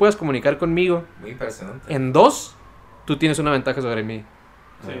tú te puedas comunicar conmigo Muy impresionante. en 2, tú tienes una ventaja sobre mí.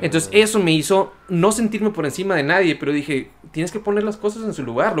 Sí. Entonces eso me hizo no sentirme por encima de nadie, pero dije, tienes que poner las cosas en su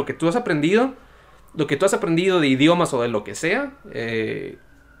lugar. Lo que tú has aprendido de idiomas o de lo que sea,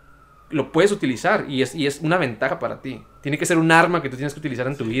 lo puedes utilizar y es una ventaja para ti. Tiene que ser un arma que tú tienes que utilizar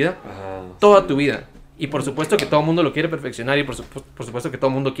en tu vida, toda tu vida. Y por supuesto que todo el mundo lo quiere perfeccionar y por supuesto que todo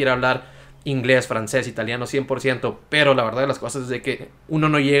el mundo quiere hablar inglés, francés, italiano 100%, pero la verdad de las cosas es de que uno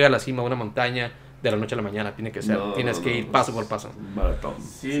no llega a la cima de una montaña de la noche a la mañana, tienes que ir paso por paso. Maratón.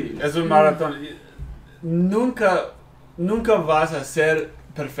 Sí, es un maratón. Nunca vas a ser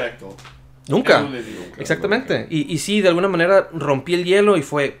perfecto. Nunca. En un idioma. Exactamente. Y sí, de alguna manera rompí el hielo y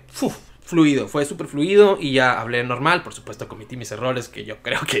fue fluido, fue súper fluido y ya hablé normal. Por supuesto cometí mis errores que yo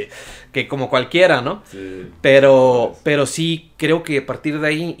creo que como cualquiera, ¿no? Sí. Pero sí creo que a partir de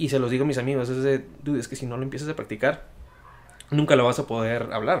ahí, y se los digo a mis amigos, es que si no lo empiezas a practicar, nunca lo vas a poder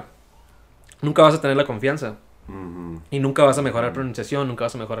hablar. Nunca vas a tener la confianza. Y nunca vas a mejorar pronunciación, nunca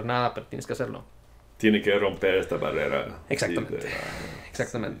vas a mejorar nada, pero tienes que hacerlo. Tiene que romper esta barrera. Exactamente. Sí,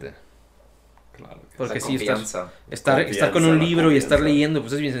 Exactamente. claro. que Porque Esa sí, confianza. estar con un la libro y estar confianza. leyendo,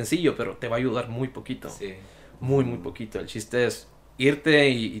 pues es bien sencillo, pero te va a ayudar muy poquito. Sí. Muy poquito. El chiste es irte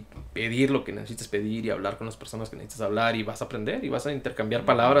y pedir lo que necesites pedir y hablar con las personas que necesitas hablar y vas a aprender y vas a intercambiar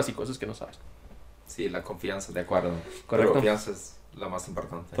palabras y cosas que no sabes. Sí, la confianza, de acuerdo. Correcto. La confianza es lo más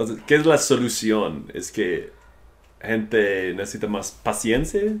importante. Entonces, ¿qué es la solución? ¿Es que gente necesita más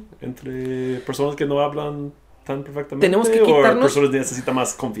paciencia entre personas que no hablan tan perfectamente? Tenemos que ¿O quitarnos- personas necesitan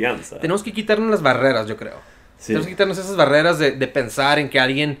más confianza? Tenemos que quitarnos las barreras, yo creo. Sí. Tenemos que quitarnos esas barreras de pensar en que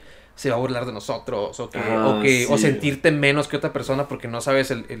alguien se va a burlar de nosotros o Sí. sentirte menos que otra persona porque no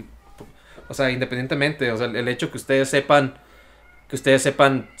sabes o sea, independientemente, o sea, el hecho que ustedes sepan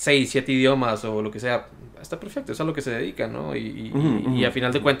 6, 7 idiomas o lo que sea, está perfecto, eso es a lo que se dedica, ¿no? Y a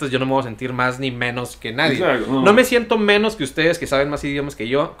final de cuentas yo no me voy a sentir más ni menos que nadie. Exacto, no. No me siento menos que ustedes que saben más idiomas que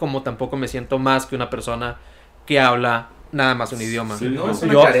yo, como tampoco me siento más que una persona que habla nada más un idioma. Sí, No es no.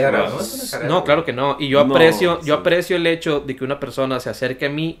 una Yo- carrera, no es una carrera. No, claro que no. Y yo No, aprecio, sí. yo aprecio el hecho de que una persona se acerque a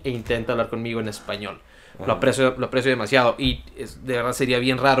mí e intente hablar conmigo en español. Lo aprecio demasiado. Y de verdad sería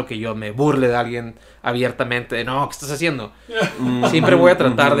bien raro que yo me burle de alguien abiertamente de no, ¿qué estás haciendo? Siempre voy a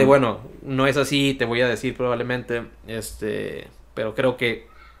tratar de, bueno, no es así, te voy a decir probablemente, pero creo que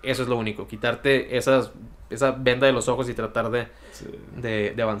eso es lo único, quitarte esa venda de los ojos y tratar Sí,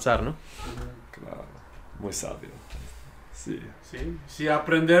 de avanzar, ¿no? claro. Muy sabio. Sí. Sí. Si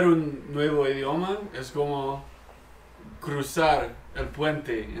aprender un nuevo idioma es como cruzar el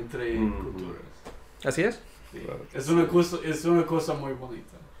puente entre culturas. Así es. Sí. Claro. Es una cosa muy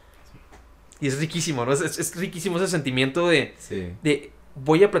bonita. Y es riquísimo, ¿no? Es riquísimo ese sentimiento de Sí.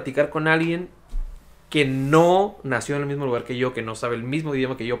 voy a platicar con alguien que no nació en el mismo lugar que yo, que no sabe el mismo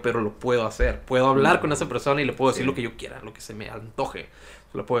idioma que yo, pero lo puedo hacer. Puedo hablar con esa persona y le puedo decir Sí. lo que yo quiera, lo que se me antoje.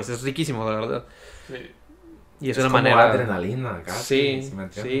 Lo puedo decir. Es riquísimo, de verdad. Sí. Y es Es una como manera... adrenalina casi. Sí, ¿Sí me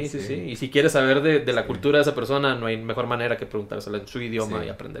sí, entiendes? sí, sí. Y si quieres saber de la Sí. cultura de esa persona, no hay mejor manera que preguntársela en su idioma Sí. y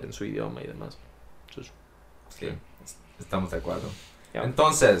aprender en su idioma y demás. Entonces, Sí, estamos de acuerdo. ya.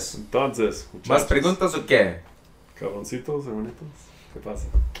 Entonces, Entonces, ¿más muchachos, preguntas o qué? Cabroncitos, hermanitos, ¿qué pasa?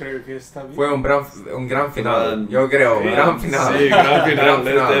 Creo que está bien. Fue un gran final, yo creo, un Sí, gran final. Sí, gran final Gran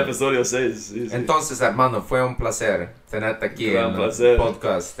de final. este episodio 6. Sí, sí. Entonces, hermano, fue un placer tenerte aquí Gran en placer. el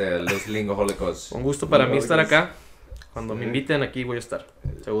podcast de Los Lingohólicos. Un gusto para mí Claro estar que sí. acá. Cuando me Sí. inviten aquí voy a estar,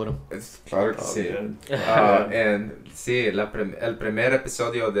 seguro. Claro que Ah, sí. bien. Sí, el primer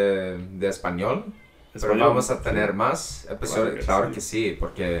episodio de español, pero Español. vamos a tener más episodios. Claro que sí,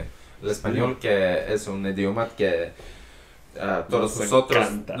 porque el español que es un idioma que todos Nos nosotros,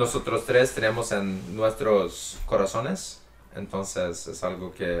 encanta. nosotros tres tenemos en nuestros corazones, entonces es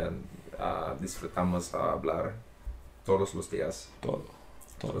algo que disfrutamos a hablar todos los días. Todo.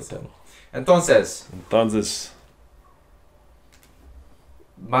 Entonces, Entonces,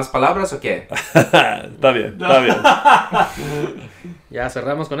 ¿más palabras o qué? está bien, está bien. Ya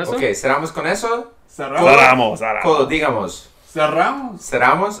cerramos con eso. Ok, cerramos con eso. Cerramos. Todo, digamos. Cerramos.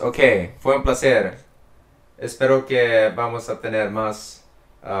 ¿Cerramos? Ok, fue un placer. Espero que vamos a tener más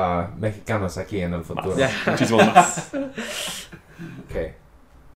mexicanos aquí en el futuro. Ya. Muchísimo más. Ok.